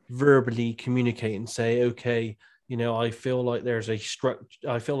verbally communicate and say, okay, I feel like there's a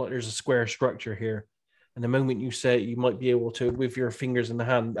square structure here. And the moment you say it, you might be able to, with your fingers in the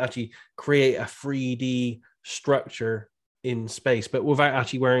hand, actually create a 3D structure in space, but without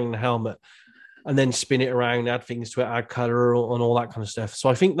actually wearing the helmet, and then spin it around, add things to it, add color and all that kind of stuff. So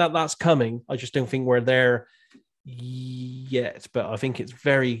I think that's coming. I just don't think we're there yet, but I think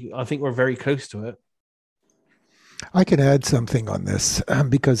we're very close to it. I can add something on this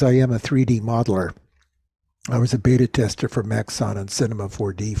because I am a 3D modeler. I was a beta tester for Maxon and Cinema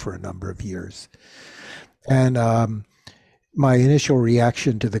 4D for a number of years. And my initial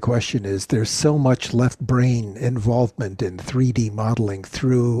reaction to the question is there's so much left brain involvement in 3D modeling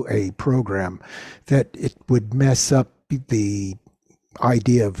through a program that it would mess up the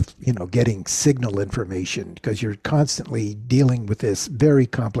idea of, getting signal information, because you're constantly dealing with this very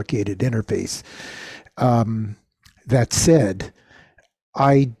complicated interface. That said,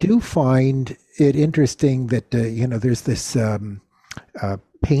 I do find it interesting that, there's this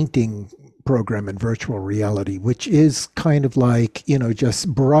painting program in virtual reality, which is kind of like,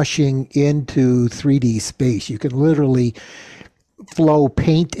 just brushing into 3D space. You can literally flow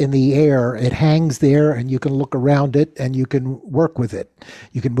paint in the air. It hangs there and you can look around it and you can work with it.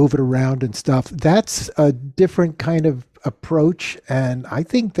 You can move it around and stuff. That's a different kind of approach, and I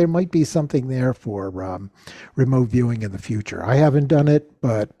think there might be something there for remote viewing in the future. I haven't done it,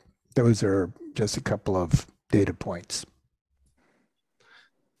 but those are just a couple of data points.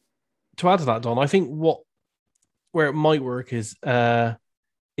 To add to that, Don, I think where it might work is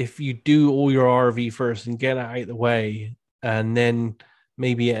if you do all your RV first and get it out of the way, and then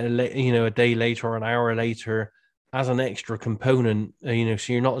maybe a day later or an hour later as an extra component, so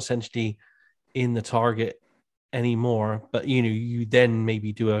you're not essentially in the target anymore, but you then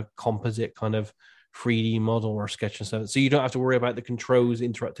maybe do a composite kind of 3D model or sketch and stuff, so you don't have to worry about the controls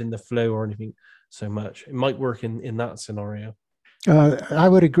interrupting the flow or anything so much. It might work in that scenario. I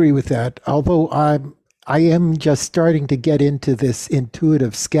would agree with that, although I am just starting to get into this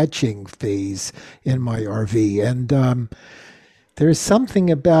intuitive sketching phase in my RV, and there's something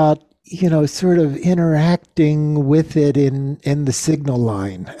about sort of interacting with it in the signal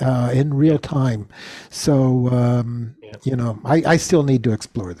line in real time. So I still need to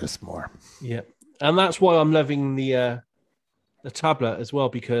explore this more. Yeah, and that's why I'm loving the tablet as well,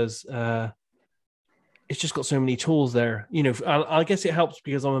 because it's just got so many tools there. I guess it helps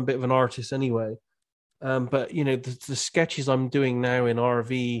because I'm a bit of an artist anyway. But the sketches I'm doing now in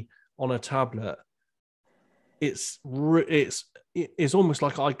RV on a tablet, it's almost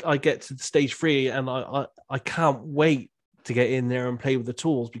like I get to the stage 3 and I can't wait to get in there and play with the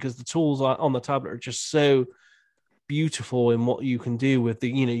tools, because the tools on the tablet are just so beautiful in what you can do with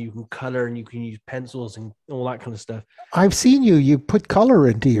you can color and you can use pencils and all that kind of stuff. I've seen you put color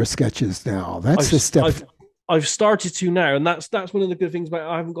into your sketches now. That's the stuff. I've started to now, and that's one of the good things about,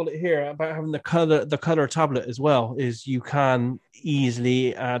 I haven't got it here, about having the color tablet as well, is you can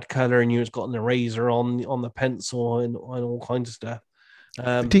easily add color, and it's got an eraser on the pencil and all kinds of stuff.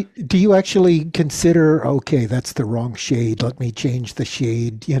 Do you actually consider, okay, that's the wrong shade, let me change the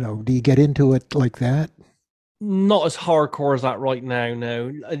shade? Do you get into it like that? Not as hardcore as that right now,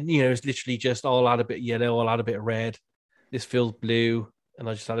 no. It's literally just, I'll add a bit of yellow, I'll add a bit of red. This feels blue, and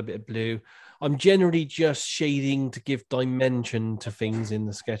I just add a bit of blue. I'm generally just shading to give dimension to things in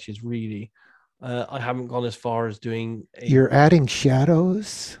the sketches, really. I haven't gone as far as doing. You're adding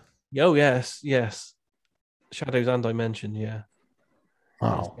shadows? Oh, yes. Shadows and dimension, yeah.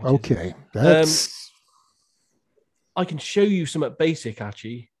 Wow. Okay. That's. I can show you some at basic,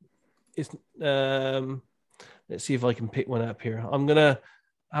 actually. It's let's see if I can pick one up here. I'm going to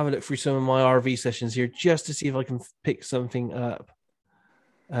have a look through some of my RV sessions here just to see if I can pick something up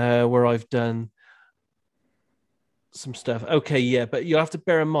where I've done some stuff. Okay, yeah, but you have to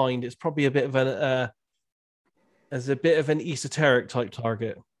bear in mind it's probably a bit of an as a bit of an esoteric type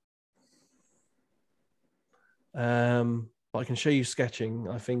target. But I can show you sketching,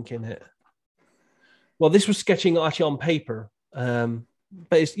 I think, in it. Well, this was sketching actually on paper.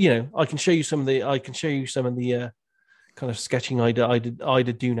 But it's, I can show you some of the kind of sketching I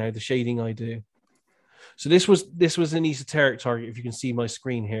do now, the shading I do. So this was an esoteric target. If you can see my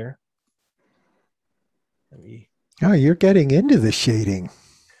screen here. Oh, you're getting into the shading.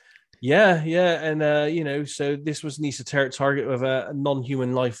 Yeah, and so this was an esoteric target of a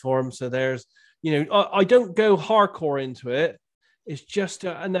non-human life form. So there's, I don't go hardcore into it. It's just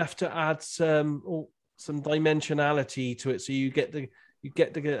enough to add some dimensionality to it, so you get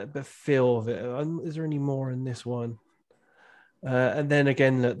the feel of it. Is there any more in this one? And then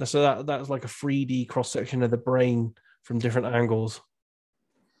again, so that's like a 3D cross section of the brain from different angles.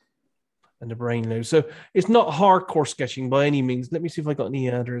 And the brain lobe. So it's not hardcore sketching by any means. Let me see if I got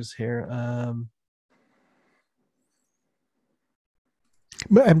any others here.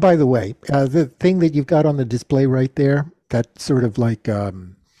 And by the way, the thing that you've got on the display right there, that sort of like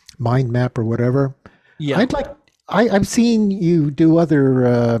mind map or whatever. Yeah, I've seen you do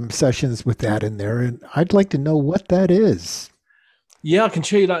other sessions with that in there, and I'd like to know what that is. Yeah, I can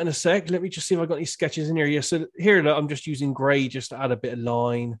show you that in a sec. Let me just see if I got any sketches in here. Yeah, so here I'm just using grey just to add a bit of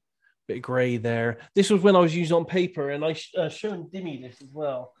line. Bit of grey there. This was when I was using on paper, and I shown Dimmy this as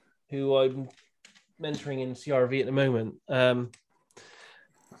well, who I'm mentoring in CRV at the moment.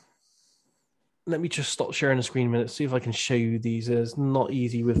 Let me just stop sharing the screen a minute, see if I can show you these. It's not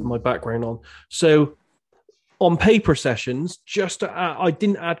easy with my background on. So on paper sessions, I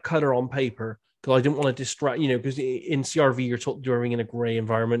didn't add color on paper because I didn't want to distract, because in CRV you're drawing in a grey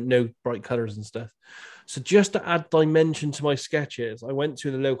environment, no bright colors and stuff. So just to add dimension to my sketches, I went to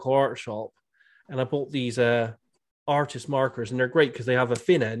the local art shop and I bought these artist markers, and they're great because they have a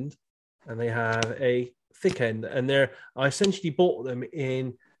thin end and they have a thick end, and I essentially bought them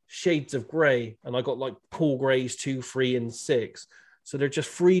in shades of grey, and I got like cool greys 2, 3, and 6. So they're just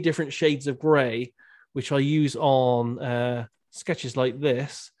 3 different shades of grey, which I use on sketches like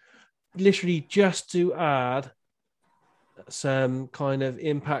this, literally just to add some kind of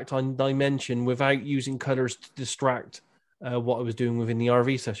impact on dimension without using colors to distract what I was doing within the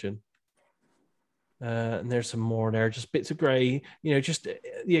RV session. And there's some more there, just bits of grey, just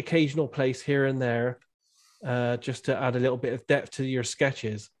the occasional place here and there, just to add a little bit of depth to your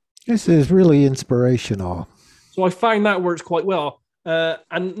sketches. This is really inspirational. So I found that works quite well.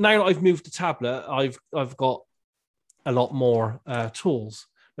 And now that I've moved to tablet, I've got a lot more tools.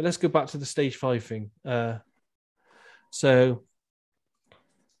 But let's go back to the stage 5 thing. So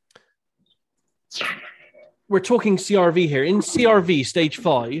we're talking CRV here. In CRV stage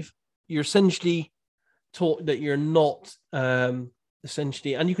 5, you're essentially taught that you're not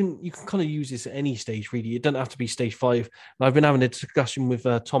essentially, and you can kind of use this at any stage really. It doesn't have to be stage 5. And I've been having a discussion with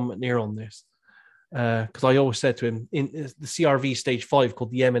Tom McNear on this because I always said to him, in the CRV stage 5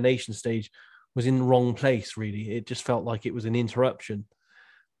 called the emanation stage was in the wrong place really. It just felt like it was an interruption.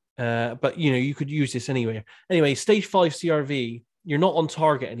 But you could use this anyway. Anyway, stage 5 CRV, you're not on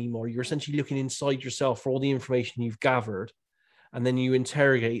target anymore. You're essentially looking inside yourself for all the information you've gathered, and then you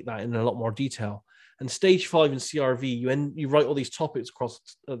interrogate that in a lot more detail. And stage 5 in CRV, you write all these topics across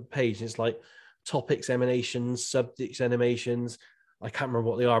the page. It's like topics, emanations, subjects, emanations. I can't remember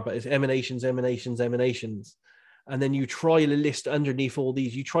what they are, but it's emanations. And then you try to list underneath all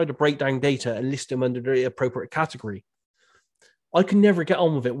these. You try to break down data and list them under the appropriate category. I could never get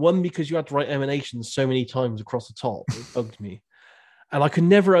on with it. One, because you had to write emanations so many times across the top. It bugged me. And I could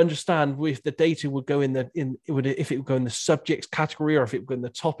never understand if the data would go if it would go in the subjects category, or if it would go in the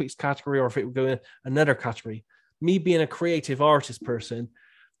topics category, or if it would go in another category. Me being a creative artist person,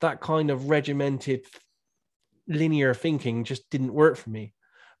 that kind of regimented linear thinking just didn't work for me.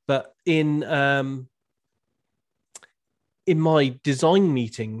 But in my design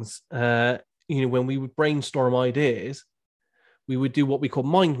meetings, when we would brainstorm ideas, we would do what we call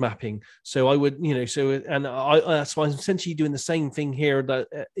mind mapping. So I would, so I'm essentially doing the same thing here that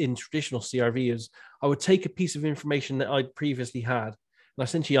in traditional CRV is I would take a piece of information that I'd previously had. And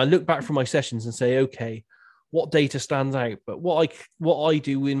essentially I look back from my sessions and say, okay, what data stands out. But what I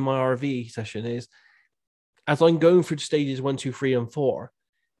do in my RV session is, as I'm going through stages 1, 2, 3, and 4,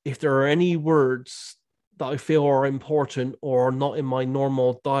 if there are any words that I feel are important or are not in my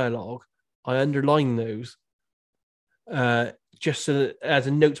normal dialogue, I underline those. Just as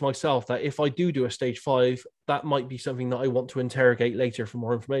a note to myself that if I do a stage 5, that might be something that I want to interrogate later for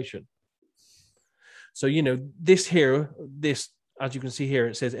more information. So, this, as you can see here,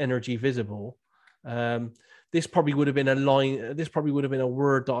 it says energy visible. This probably would have been a line. This probably would have been a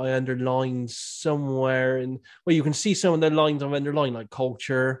word that I underlined somewhere. And well, you can see some of the lines I've underlined, like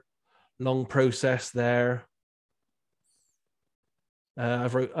culture, long process there.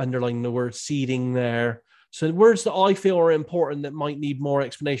 I've underlined the word seeding there. So the words that I feel are important that might need more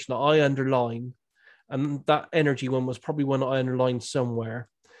explanation that I underline, and that energy one was probably one that I underlined somewhere.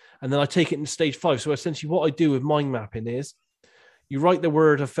 And then I take it in stage 5. So essentially what I do with mind mapping is you write the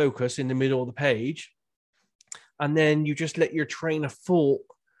word of focus in the middle of the page, and then you just let your train of thought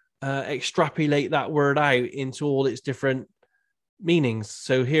extrapolate that word out into all its different meanings.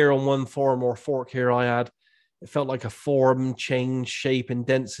 So here on one form or fork here it felt like a form, change, shape, and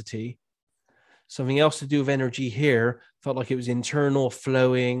density. Something else to do with energy here felt like it was internal,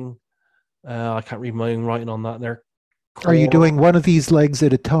 flowing. I can't read my own writing on that there. Are you doing one of these legs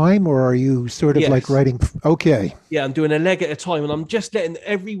at a time, or are you sort of like writing? Okay. Yeah, I'm doing a leg at a time, and I'm just letting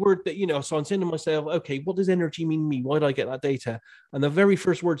every word that, so I'm saying to myself, okay, what does energy mean to me? Why did I get that data? And the very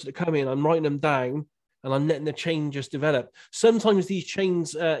first words that come in, I'm writing them down, and I'm letting the chain just develop. Sometimes these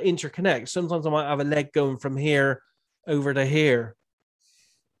chains interconnect. Sometimes I might have a leg going from here over to here.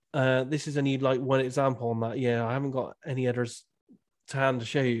 This is only like one example on that. Yeah, I haven't got any others to hand to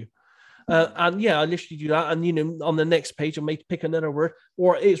show you. And yeah, I literally do that. And, on the next page, I may pick another word.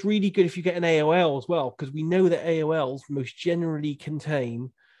 Or it's really good if you get an AOL as well, because we know that AOLs most generally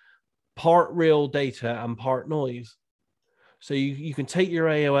contain part real data and part noise. So you can take your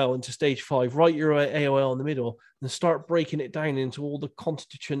AOL into stage 5, write your AOL in the middle, and start breaking it down into all the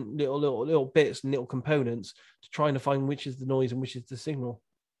constituent little bits and little components to try and find which is the noise and which is the signal.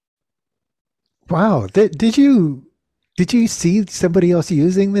 Wow. Did you see somebody else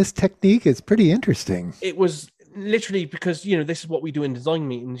using this technique? It's pretty interesting. It was literally because, this is what we do in design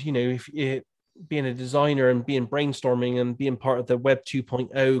meetings. If being a designer and being brainstorming and being part of the Web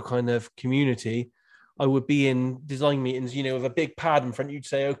 2.0 kind of community, I would be in design meetings, with a big pad in front. You'd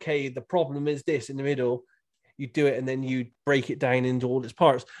say, okay, the problem is this in the middle. You do it, and then you break it down into all its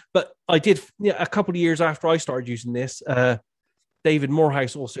parts. But I did, a couple of years after I started using this, David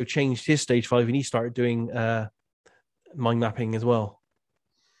Morehouse also changed his stage 5, and he started doing mind mapping as well.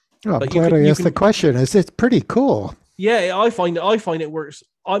 Oh, I'm glad I asked the question. It's pretty cool. Yeah, I find it works.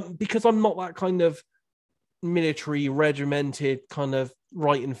 Because I'm not that kind of military regimented kind of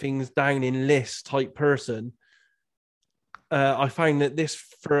writing things down in lists type person. I find that this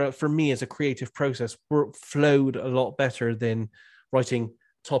for me as a creative process flowed a lot better than writing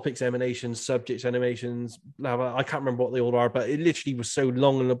topics, emanations, subjects, animations, blah, blah. I can't remember what they all are, but it literally was so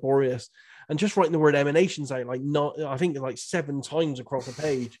long and laborious. And just writing the word emanations out, I think like 7 times across a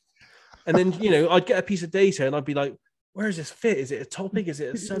page. And then, I'd get a piece of data and I'd be like, where does this fit? Is it a topic? Is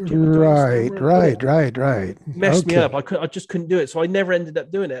it a subject? Right. Messed me up. I just couldn't do it. So I never ended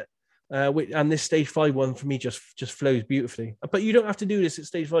up doing it. And this stage 5 one for me just flows beautifully. But you don't have to do this at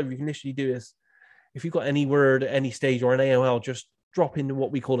stage 5. You can literally do this. If you've got any word at any stage or an AOL, just drop into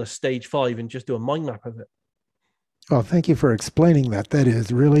what we call a stage 5 and just do a mind map of it. Oh, thank you for explaining that. That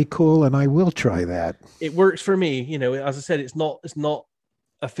is really cool, and I will try that. It works for me. As I said, it's not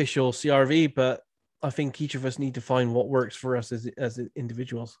official CRV, but I think each of us need to find what works for us as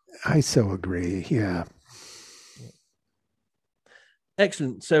individuals. I so agree. Yeah.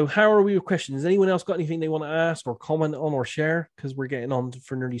 Excellent. So how are we with questions? Has anyone else got anything they want to ask or comment on or share? Because we're getting on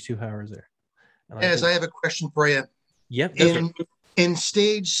for nearly 2 hours there. I have a question for you. Yep. In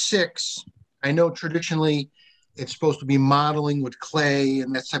stage 6, I know traditionally it's supposed to be modeling with clay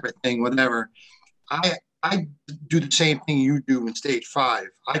and that type of thing, whatever. I do the same thing you do in stage 5.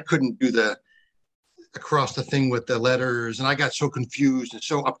 I couldn't do the across the thing with the letters, and I got so confused and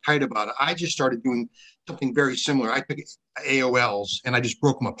so uptight about it. I just started doing something very similar. I took AOLs and I just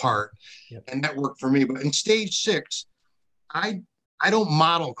broke them apart, and that worked for me. But in stage 6, I don't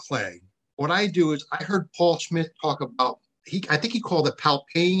model clay. What I do is I heard Paul Smith talk about, I think he called it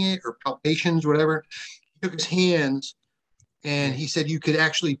palpating it or palpations, whatever. He took his hands and he said you could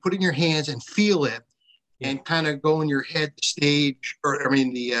actually put it in your hands and feel it and kind of go in your head the stage,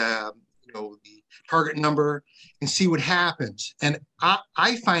 the target number and see what happens. And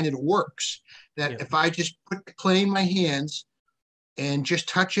I find it works that if I just put the clay in my hands, and just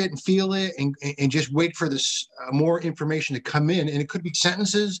touch it and feel it and just wait for this more information to come in. And it could be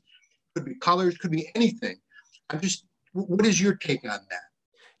sentences, could be colors, could be anything. What is your take on that?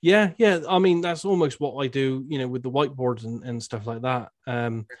 Yeah. I mean, that's almost what I do, with the whiteboards and stuff like that.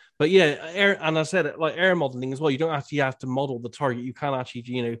 But yeah, and I said it, like air modeling as well. You don't actually have to model the target. You can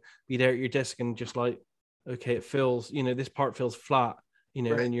actually, be there at your desk and just like, okay, it feels, this part feels flat,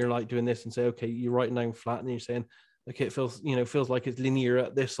 right. And you're like doing this and say, okay, you're writing down flat, and you're saying, okay, it feels, feels like it's linear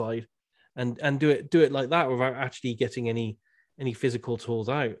at this side, and do it like that without actually getting any physical tools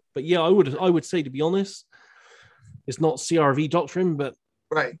out. But yeah, I would say, to be honest, it's not CRV doctrine, but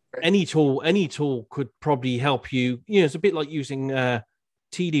right. any tool could probably help you. It's a bit like using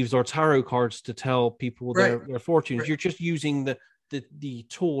tea leaves or tarot cards to tell people their fortunes. Right. You're just using the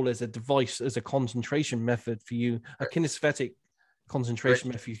tool as a device, as a concentration method for you, a kinesthetic concentration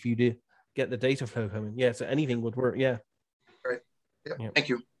method for you to get the data flow coming. Yeah, so anything would work. Yeah. Right. Yeah. Thank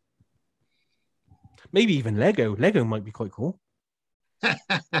you. Maybe even Lego. Lego might be quite cool.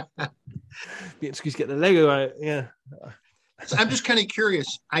 Be excuse to get the Lego out. Yeah. I'm just kind of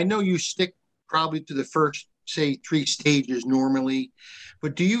curious. I know you stick probably to the first, say, 3 stages normally,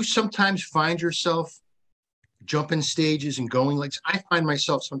 but do you sometimes find yourself jumping stages and going like, I find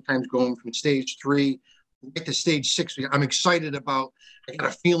myself sometimes going from stage 3 get to stage 6. I'm excited about, I got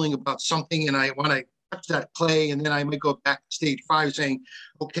a feeling about something and I want to touch that clay, and then I might go back to stage 5 saying,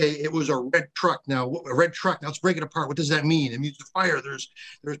 okay, it was a red truck. Now let's break it apart. What does that mean? It means a fire. There's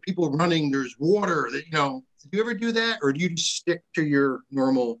people running, there's water. Do you ever do that, or do you just stick to your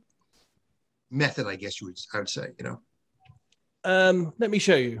normal method, I guess I would say, Let me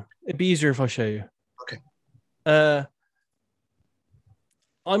show you. It'd be easier if I show you. Okay.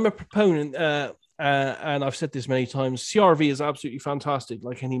 I'm a proponent, and I've said this many times, CRV is absolutely fantastic,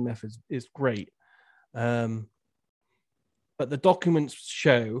 like any method is great. But the documents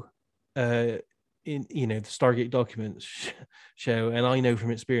show, the Stargate documents show, and I know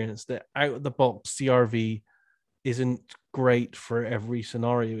from experience that out of the box CRV isn't great for every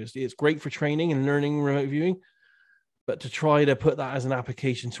scenario. It's great for training and learning remote viewing, but to try to put that as an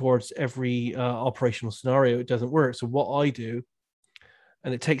application towards every operational scenario, it doesn't work. So what I do,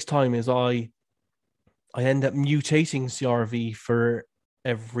 and it takes time, is I end up mutating CRV for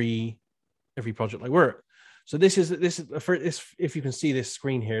every project I work. So this is if you can see this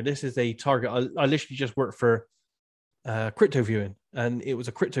screen here, this is a target. I literally just worked for crypto viewing, and it was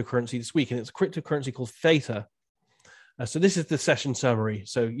a cryptocurrency this week, and it's a cryptocurrency called Theta. So this is the session summary.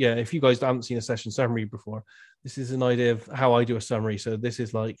 So yeah, if you guys haven't seen a session summary before, this is an idea of how I do a summary. So this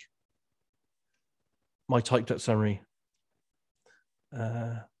is like my typed up summary.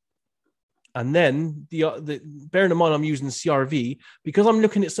 And then bearing in mind I'm using CRV because I'm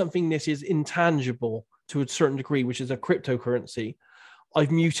looking at something that is intangible to a certain degree, which is a cryptocurrency.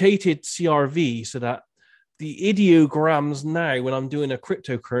 I've mutated CRV so that the ideograms now, when I'm doing a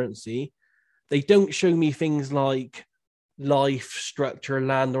cryptocurrency, they don't show me things like life, structure,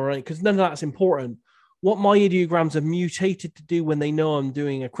 land, or anything, because none of that's important. What my ideograms are mutated to do when they know I'm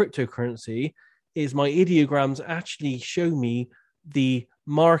doing a cryptocurrency is my ideograms actually show me the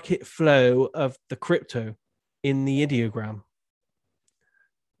market flow of the crypto in the ideogram.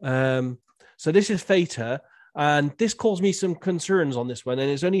 So this is Theta, and this caused me some concerns on this one, and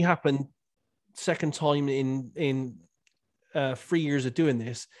it's only happened second time in 3 years of doing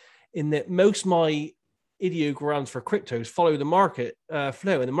this, in that most my ideograms for cryptos follow the market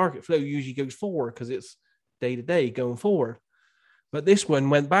flow, and the market flow usually goes forward because it's day to day going forward. But this one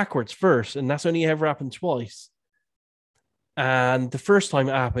went backwards first, and that's only ever happened twice. And the first time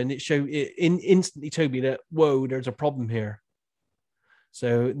it happened, it instantly told me that, whoa, there's a problem here.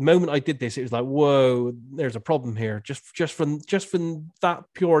 So the moment I did this, it was like, whoa, there's a problem here. Just from that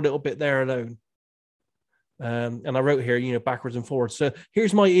pure little bit there alone. And I wrote here, backwards and forwards. So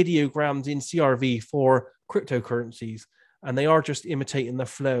here's my ideograms in CRV for cryptocurrencies, and they are just imitating the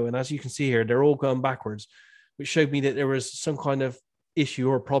flow. And as you can see here, they're all going backwards, which showed me that there was some kind of issue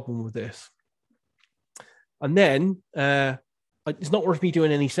or problem with this. And then it's not worth me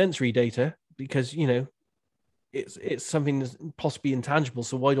doing any sensory data because, it's something that's possibly intangible.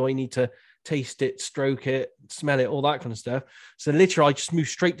 So why do I need to taste it, stroke it, smell it, all that kind of stuff? So literally I just move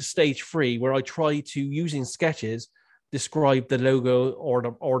straight to stage 3, where I try to, using sketches, describe the logo or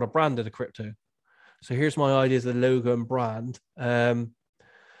the brand of the crypto. So here's my ideas of the logo and brand. And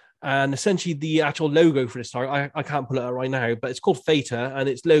essentially the actual logo for this target, I can't pull it out right now, but it's called Theta, and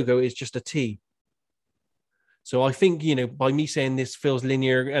its logo is just a T. So I think, by me saying this feels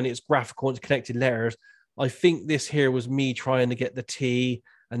linear and it's graphical, it's connected letters, I think this here was me trying to get the T,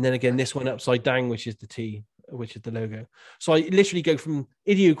 and then again, this one upside down, which is the T. which is the logo. So I literally go from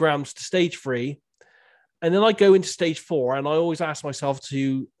ideograms to stage 3, and then I go into stage 4, and I always ask myself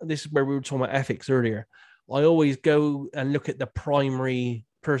to, this is where we were talking about ethics earlier, I always go and look at the primary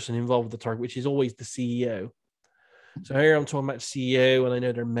person involved with the target, which is always the CEO. So here I'm talking about CEO, and I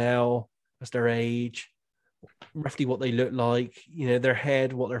know they're male, that's their age, roughly what they look like, their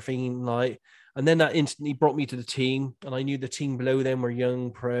head, what they're thinking like. And then that instantly brought me to the team, and I knew the team below them were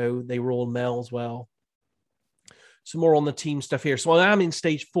young, pro, they were all male as well. So more on the team stuff here. So I am in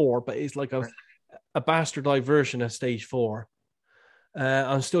stage 4, but it's like a bastardized version of stage 4.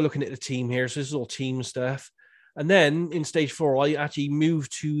 I'm still looking at the team here. So this is all team stuff. And then in stage 4, I actually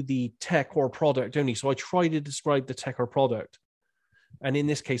moved to the tech or product only. So I try to describe the tech or product. And in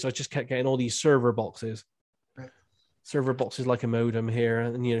this case, I just kept getting all these server boxes. Server boxes like a modem here.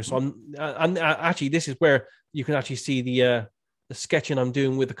 And, so I'm actually, this is where you can actually see the sketching I'm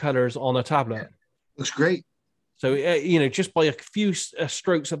doing with the colors on a tablet. Looks great. So, just by a few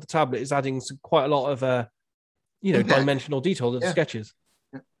strokes of the tablet is adding quite a lot of, dimensional detail to the sketches.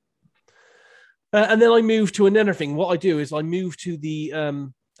 Yeah. And then I move to another thing. What I do is I move to the,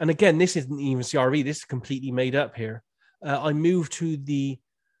 and again, this isn't even CRV. This is completely made up here. I move to the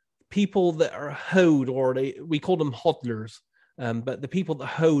people that are hoed, or we call them hodlers, but the people that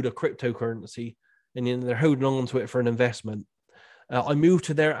hold a cryptocurrency and they're holding on to it for an investment. I move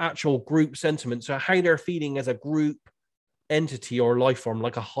to their actual group sentiment, so how they're feeling as a group entity or life form,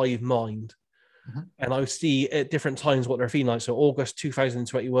 like a hive mind. Mm-hmm. And I see at different times what they're feeling like. So August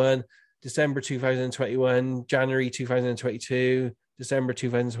 2021, December 2021, January 2022, December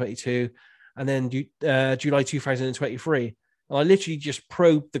 2022, and then July 2023. And I literally just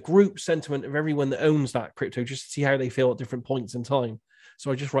probe the group sentiment of everyone that owns that crypto just to see how they feel at different points in time.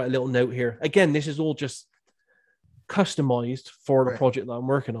 So I just write a little note here. Again, this is all just customized for the project that I'm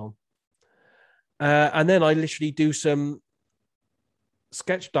working on. And then I literally do some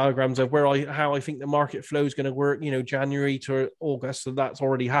sketch diagrams of how I think the market flow is going to work, January to August. So that's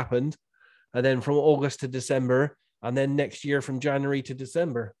already happened. And then from August to December, and then next year from January to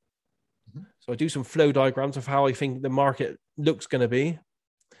December. Mm-hmm. So I do some flow diagrams of how I think the market looks going to be.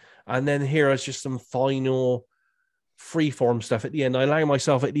 And then here is just some final freeform stuff at the end. I allow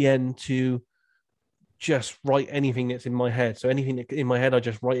myself at the end to just write anything that's in my head. So anything in my head, I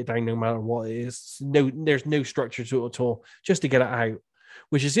just write it down no matter what it is. There's no structure to it at all, just to get it out,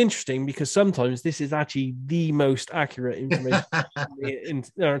 which is interesting because sometimes this is actually the most accurate information in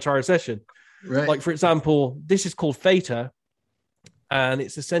our entire session. Right. Like, for example, this is called Theta, and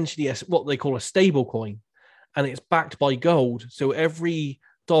it's essentially what they call a stable coin, and it's backed by gold. So every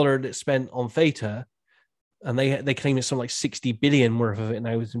dollar that's spent on Theta, and they claim it's something like 60 billion worth of it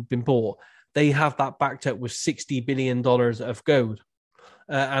now has been bought. They have that backed up with $60 billion of gold.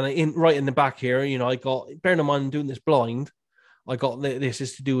 And right in the back here, I got, bearing in mind I'm doing this blind, I got this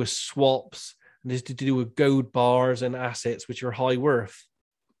is to do with swaps, and this is to do with gold bars and assets, which are high worth.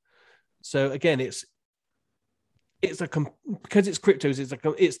 So again, because it's cryptos,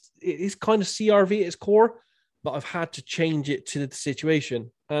 it's kind of CRV at its core, but I've had to change it to the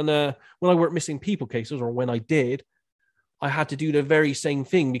situation. And when I worked missing people cases, or when I did, I had to do the very same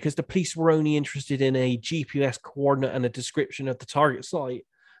thing because the police were only interested in a GPS coordinate and a description of the target site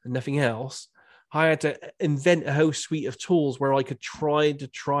and nothing else. I had to invent a whole suite of tools where I could try to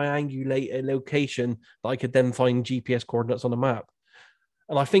triangulate a location that I could then find GPS coordinates on a map.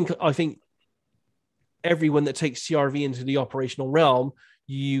 And I think everyone that takes CRV into the operational realm,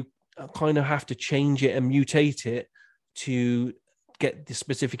 you kind of have to change it and mutate it to get the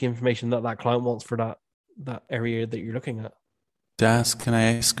specific information that client wants for that area that you're looking at. Daz, can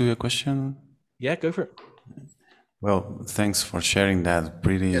I ask you a question? Yeah, go for it. Well, thanks for sharing that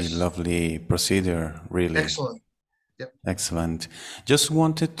pretty lovely procedure, really. Excellent. Yep. Excellent. Just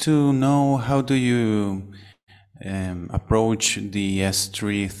wanted to know, how do you approach the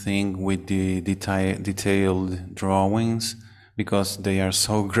S3 thing with the detailed drawings, because they are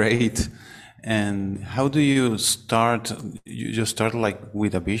so great? And how do you start? You just start like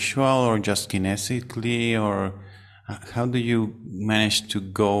with a visual, or just kinesically, or how do you manage to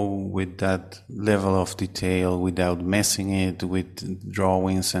go with that level of detail without messing it with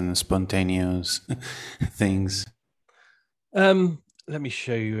drawings and spontaneous things? Let me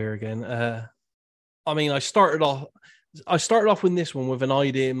show you here again. I started off with this one with an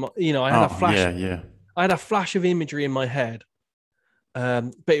idea. I had a flash. I had a flash of imagery in my head.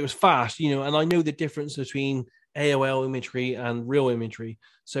 But it was fast, and I know the difference between AOL imagery and real imagery.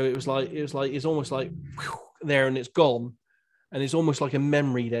 So it's almost like whew, there and it's gone, and it's almost like a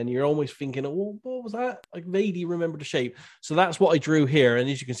memory. Then you're almost thinking, "Oh, what was that?" Like vaguely remember the shape. So that's what I drew here, and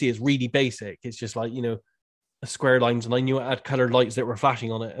as you can see, it's really basic. It's just like square lines, and I knew it had colored lights that were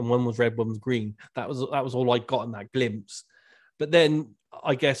flashing on it, and one was red, one was green. That was all I got in that glimpse. But then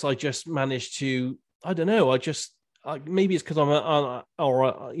I guess I just managed to, I don't know, maybe it's because I'm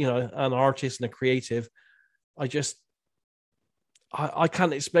an artist and a creative. I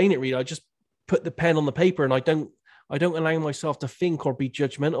can't explain it really. I just put the pen on the paper, and I don't allow myself to think or be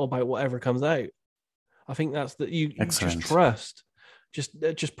judgmental about whatever comes out. I think that's you just trust.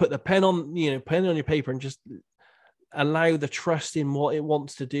 Just put the pen on your paper, and just allow the trust in what it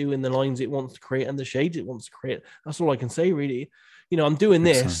wants to do, and the lines it wants to create, and the shades it wants to create. That's all I can say, really. I'm doing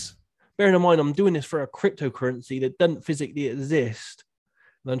this. Bearing in mind, I'm doing this for a cryptocurrency that doesn't physically exist.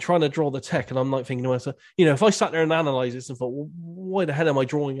 And I'm trying to draw the tech, and I'm like thinking to myself, if I sat there and analyze this and thought, well, why the hell am I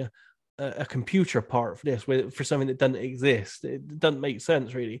drawing a computer part for this, for something that doesn't exist? It doesn't make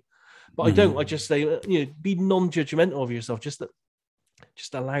sense, really. But I don't. I just say, be non-judgmental of yourself. Just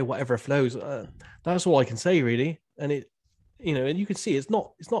allow whatever flows. That's all I can say, really. And it, and you can see it's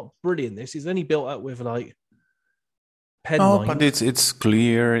not brilliant. This is only built up with like pen lines. But it's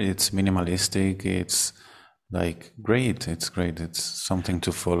clear. It's minimalistic. It's like great. It's great. It's something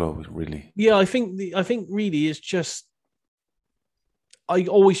to follow, really. Yeah, I think really it's just. I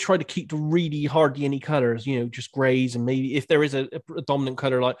always try to keep really hardly any colors. Just grays, and maybe if there is a dominant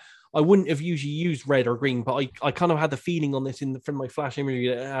color, like. I wouldn't have usually used red or green, but I kind of had the feeling on this from my flash imagery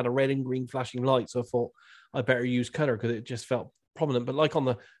that it had a red and green flashing light. So I thought I better use color because it just felt prominent. But like on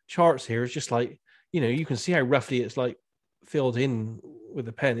the charts here, it's just like, you can see how roughly it's like filled in with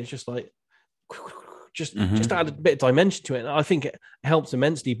the pen. It's just like, just add a bit of dimension to it. And I think it helps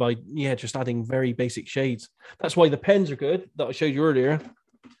immensely by, just adding very basic shades. That's why the pens are good that I showed you earlier.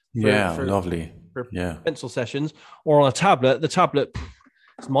 Lovely. For pencil sessions, or on a tablet. The tablet...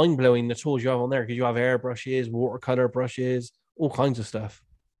 It's mind-blowing the tools you have on there, because you have airbrushes, watercolor brushes, all kinds of stuff.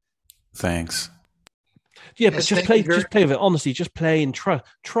 Thanks. Yeah, but just play with it. Honestly, just play and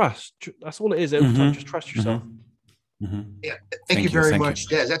trust. That's all it is. Every time, just trust yourself. Yeah, thank you very much,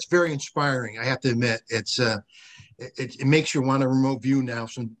 Des. That's very inspiring. I have to admit, it's it makes you want to remote view now.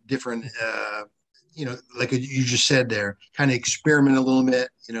 Some different, like you just said there, kind of experiment a little bit,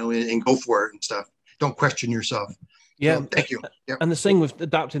 and go for it and stuff. Don't question yourself. Yeah, so, thank you. Yep. And the thing with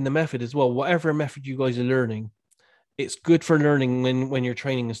adapting the method as well, whatever method you guys are learning, it's good for learning when you're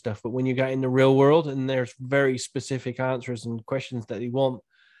training and stuff. But when you get in the real world and there's very specific answers and questions that you want,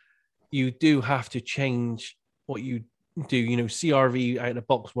 you do have to change what you do. CRV out of the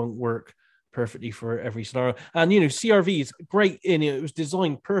box won't work perfectly for every scenario. And, CRV is great it was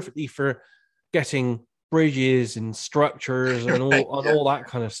designed perfectly for getting bridges and structures and all that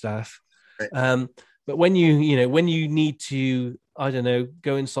kind of stuff. Right. But when you need to, I don't know,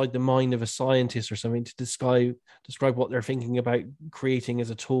 go inside the mind of a scientist or something to describe what they're thinking about creating as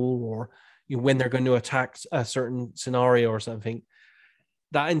a tool, or when they're going to attack a certain scenario or something,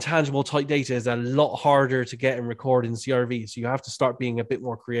 that intangible type data is a lot harder to get and record in CRV. So you have to start being a bit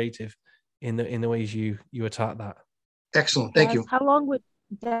more creative in the ways you attack that. Excellent, thank you. How long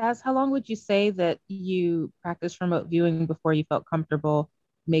would you say that you practiced remote viewing before you felt comfortable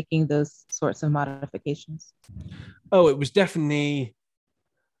making those sorts of modifications? Oh, it was definitely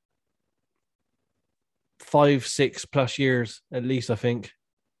 5-6+ years at least, I think.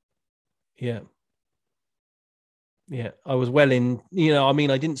 Yeah, I was well in,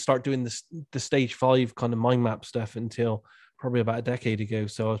 I didn't start doing the stage 5 kind of mind map stuff until probably about a decade ago.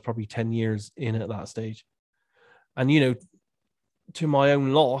 So I was probably 10 years in at that stage. And, to my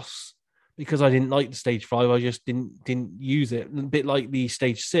own loss, because I didn't like the stage 5, I just didn't use it. A bit like the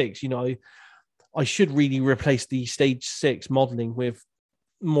stage 6, I should really replace the stage 6 modeling with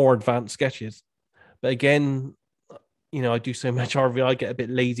more advanced sketches. But again, I do so much RV, I get a bit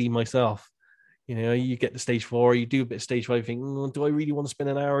lazy myself. You get to stage 4, you do a bit of stage 5, think, do I really want to spend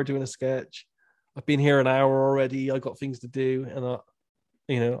an hour doing a sketch? I've been here an hour already. I got things to do. And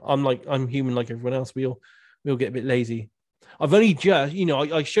I'm human like everyone else. We'll get a bit lazy. I've only just,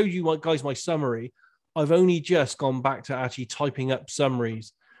 I showed you guys my summary. I've only just gone back to actually typing up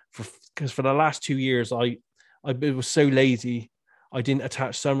summaries because for the last 2 years, I was so lazy. I didn't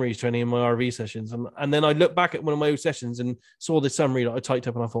attach summaries to any of my RV sessions. And then I looked back at one of my old sessions and saw the summary that I typed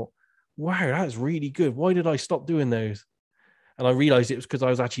up and I thought, wow, that's really good. Why did I stop doing those? And I realized it was because I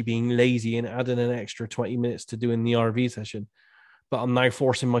was actually being lazy and adding an extra 20 minutes to doing the RV session. But I'm now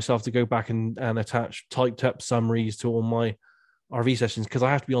forcing myself to go back and attach typed up summaries to all my RV sessions because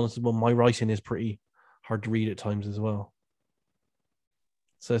I have to be honest, my writing is pretty hard to read at times as well.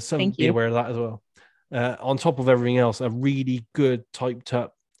 So be aware of that as well. On top of everything else, a really good typed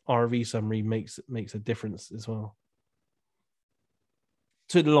up RV summary makes a difference as well.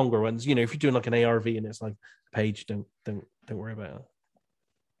 to the longer ones. You know, if you're doing like an ARV and it's like a page, don't worry about it.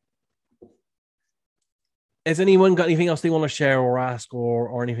 Has anyone got anything else they want to share or ask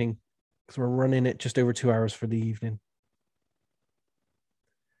or anything? Because we're running it just over 2 hours for the evening.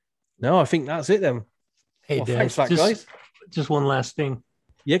 No, I think that's it then. Hey, well, Dad, thanks for that, guys. Just one last thing.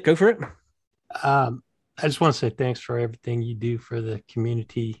 Yeah, go for it. I just want to say thanks for everything you do for the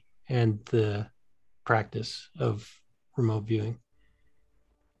community and the practice of remote viewing.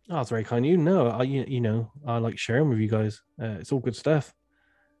 Oh, that's very kind of you. No, I like sharing with you guys. It's all good stuff.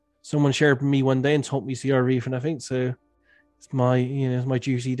 Someone shared with me one day and taught me CRV for nothing, so it's my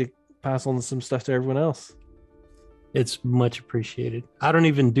duty to pass on some stuff to everyone else. It's much appreciated. I don't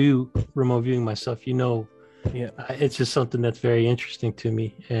even do remote viewing myself, Yeah, it's just something that's very interesting to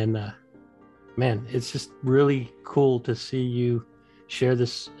me, and man, it's just really cool to see you share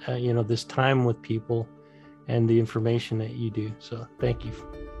this, this time with people and the information that you do. So thank you.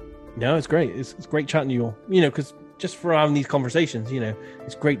 No, it's great. It's great chatting to you all. Because just for having these conversations,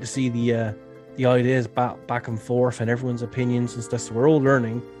 it's great to see the ideas back and forth and everyone's opinions and stuff. So we're all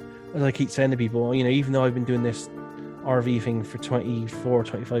learning. As I keep saying to people, even though I've been doing this RV thing for 24,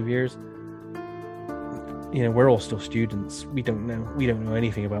 25 years, we're all still students. We don't know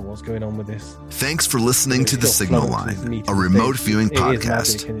anything about what's going on with this. Thanks for listening to The Signal Line, a remote viewing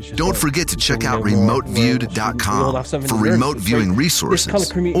podcast. Don't forget to check out remoteviewed.com for remote viewing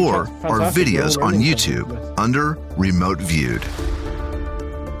resources or our videos on YouTube under Remote Viewed.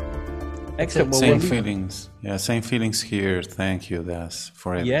 Excellent. Same feelings. Yeah, same feelings here. Thank you, Das,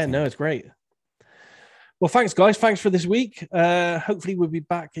 for everything. Yeah, no, it's great. Well, thanks, guys. Thanks for this week. Hopefully, we'll be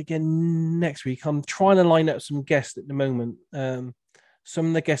back again next week. I'm trying to line up some guests at the moment. Some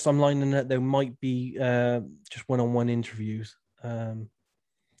of the guests I'm lining up, though, might be just one-on-one interviews.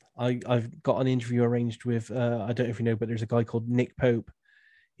 I've got an interview arranged with, I don't know if you know, but there's a guy called Nick Pope.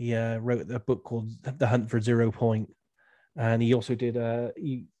 He wrote a book called The Hunt for 0 Point. And he also did,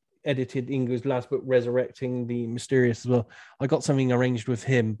 he edited Ingo's last book, Resurrecting the Mysterious, as well. I got something arranged with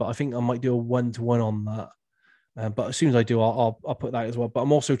him, but I think I might do a 1-to-1 on that. But as soon as I do, I'll put that as well. But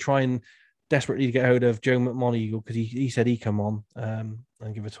I'm also trying desperately to get hold of Joe McMoneagle because he said he'd come on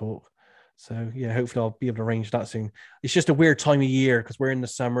and give a talk. So yeah, hopefully I'll be able to arrange that soon. It's just a weird time of year because we're in the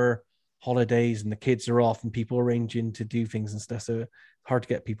summer holidays and the kids are off and people are arranging to do things and stuff. So hard to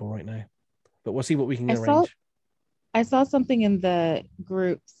get people right now. But we'll see what we can arrange. I saw something in the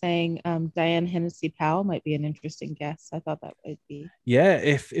group saying Diane Hennessy Powell might be an interesting guest. I thought that would be. Yeah,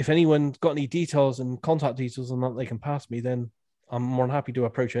 if anyone's got any details and contact details on that they can pass me, then I'm more than happy to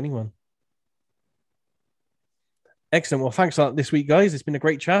approach anyone. Excellent. Well, thanks for this week, guys. It's been a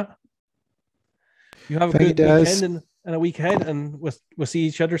great chat. You have a good weekend and a week ahead, and we'll see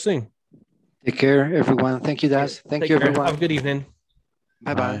each other soon. Take care, everyone. Thank you, Das. Thank you, everyone. Have a good evening.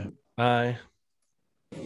 Bye-bye. Bye.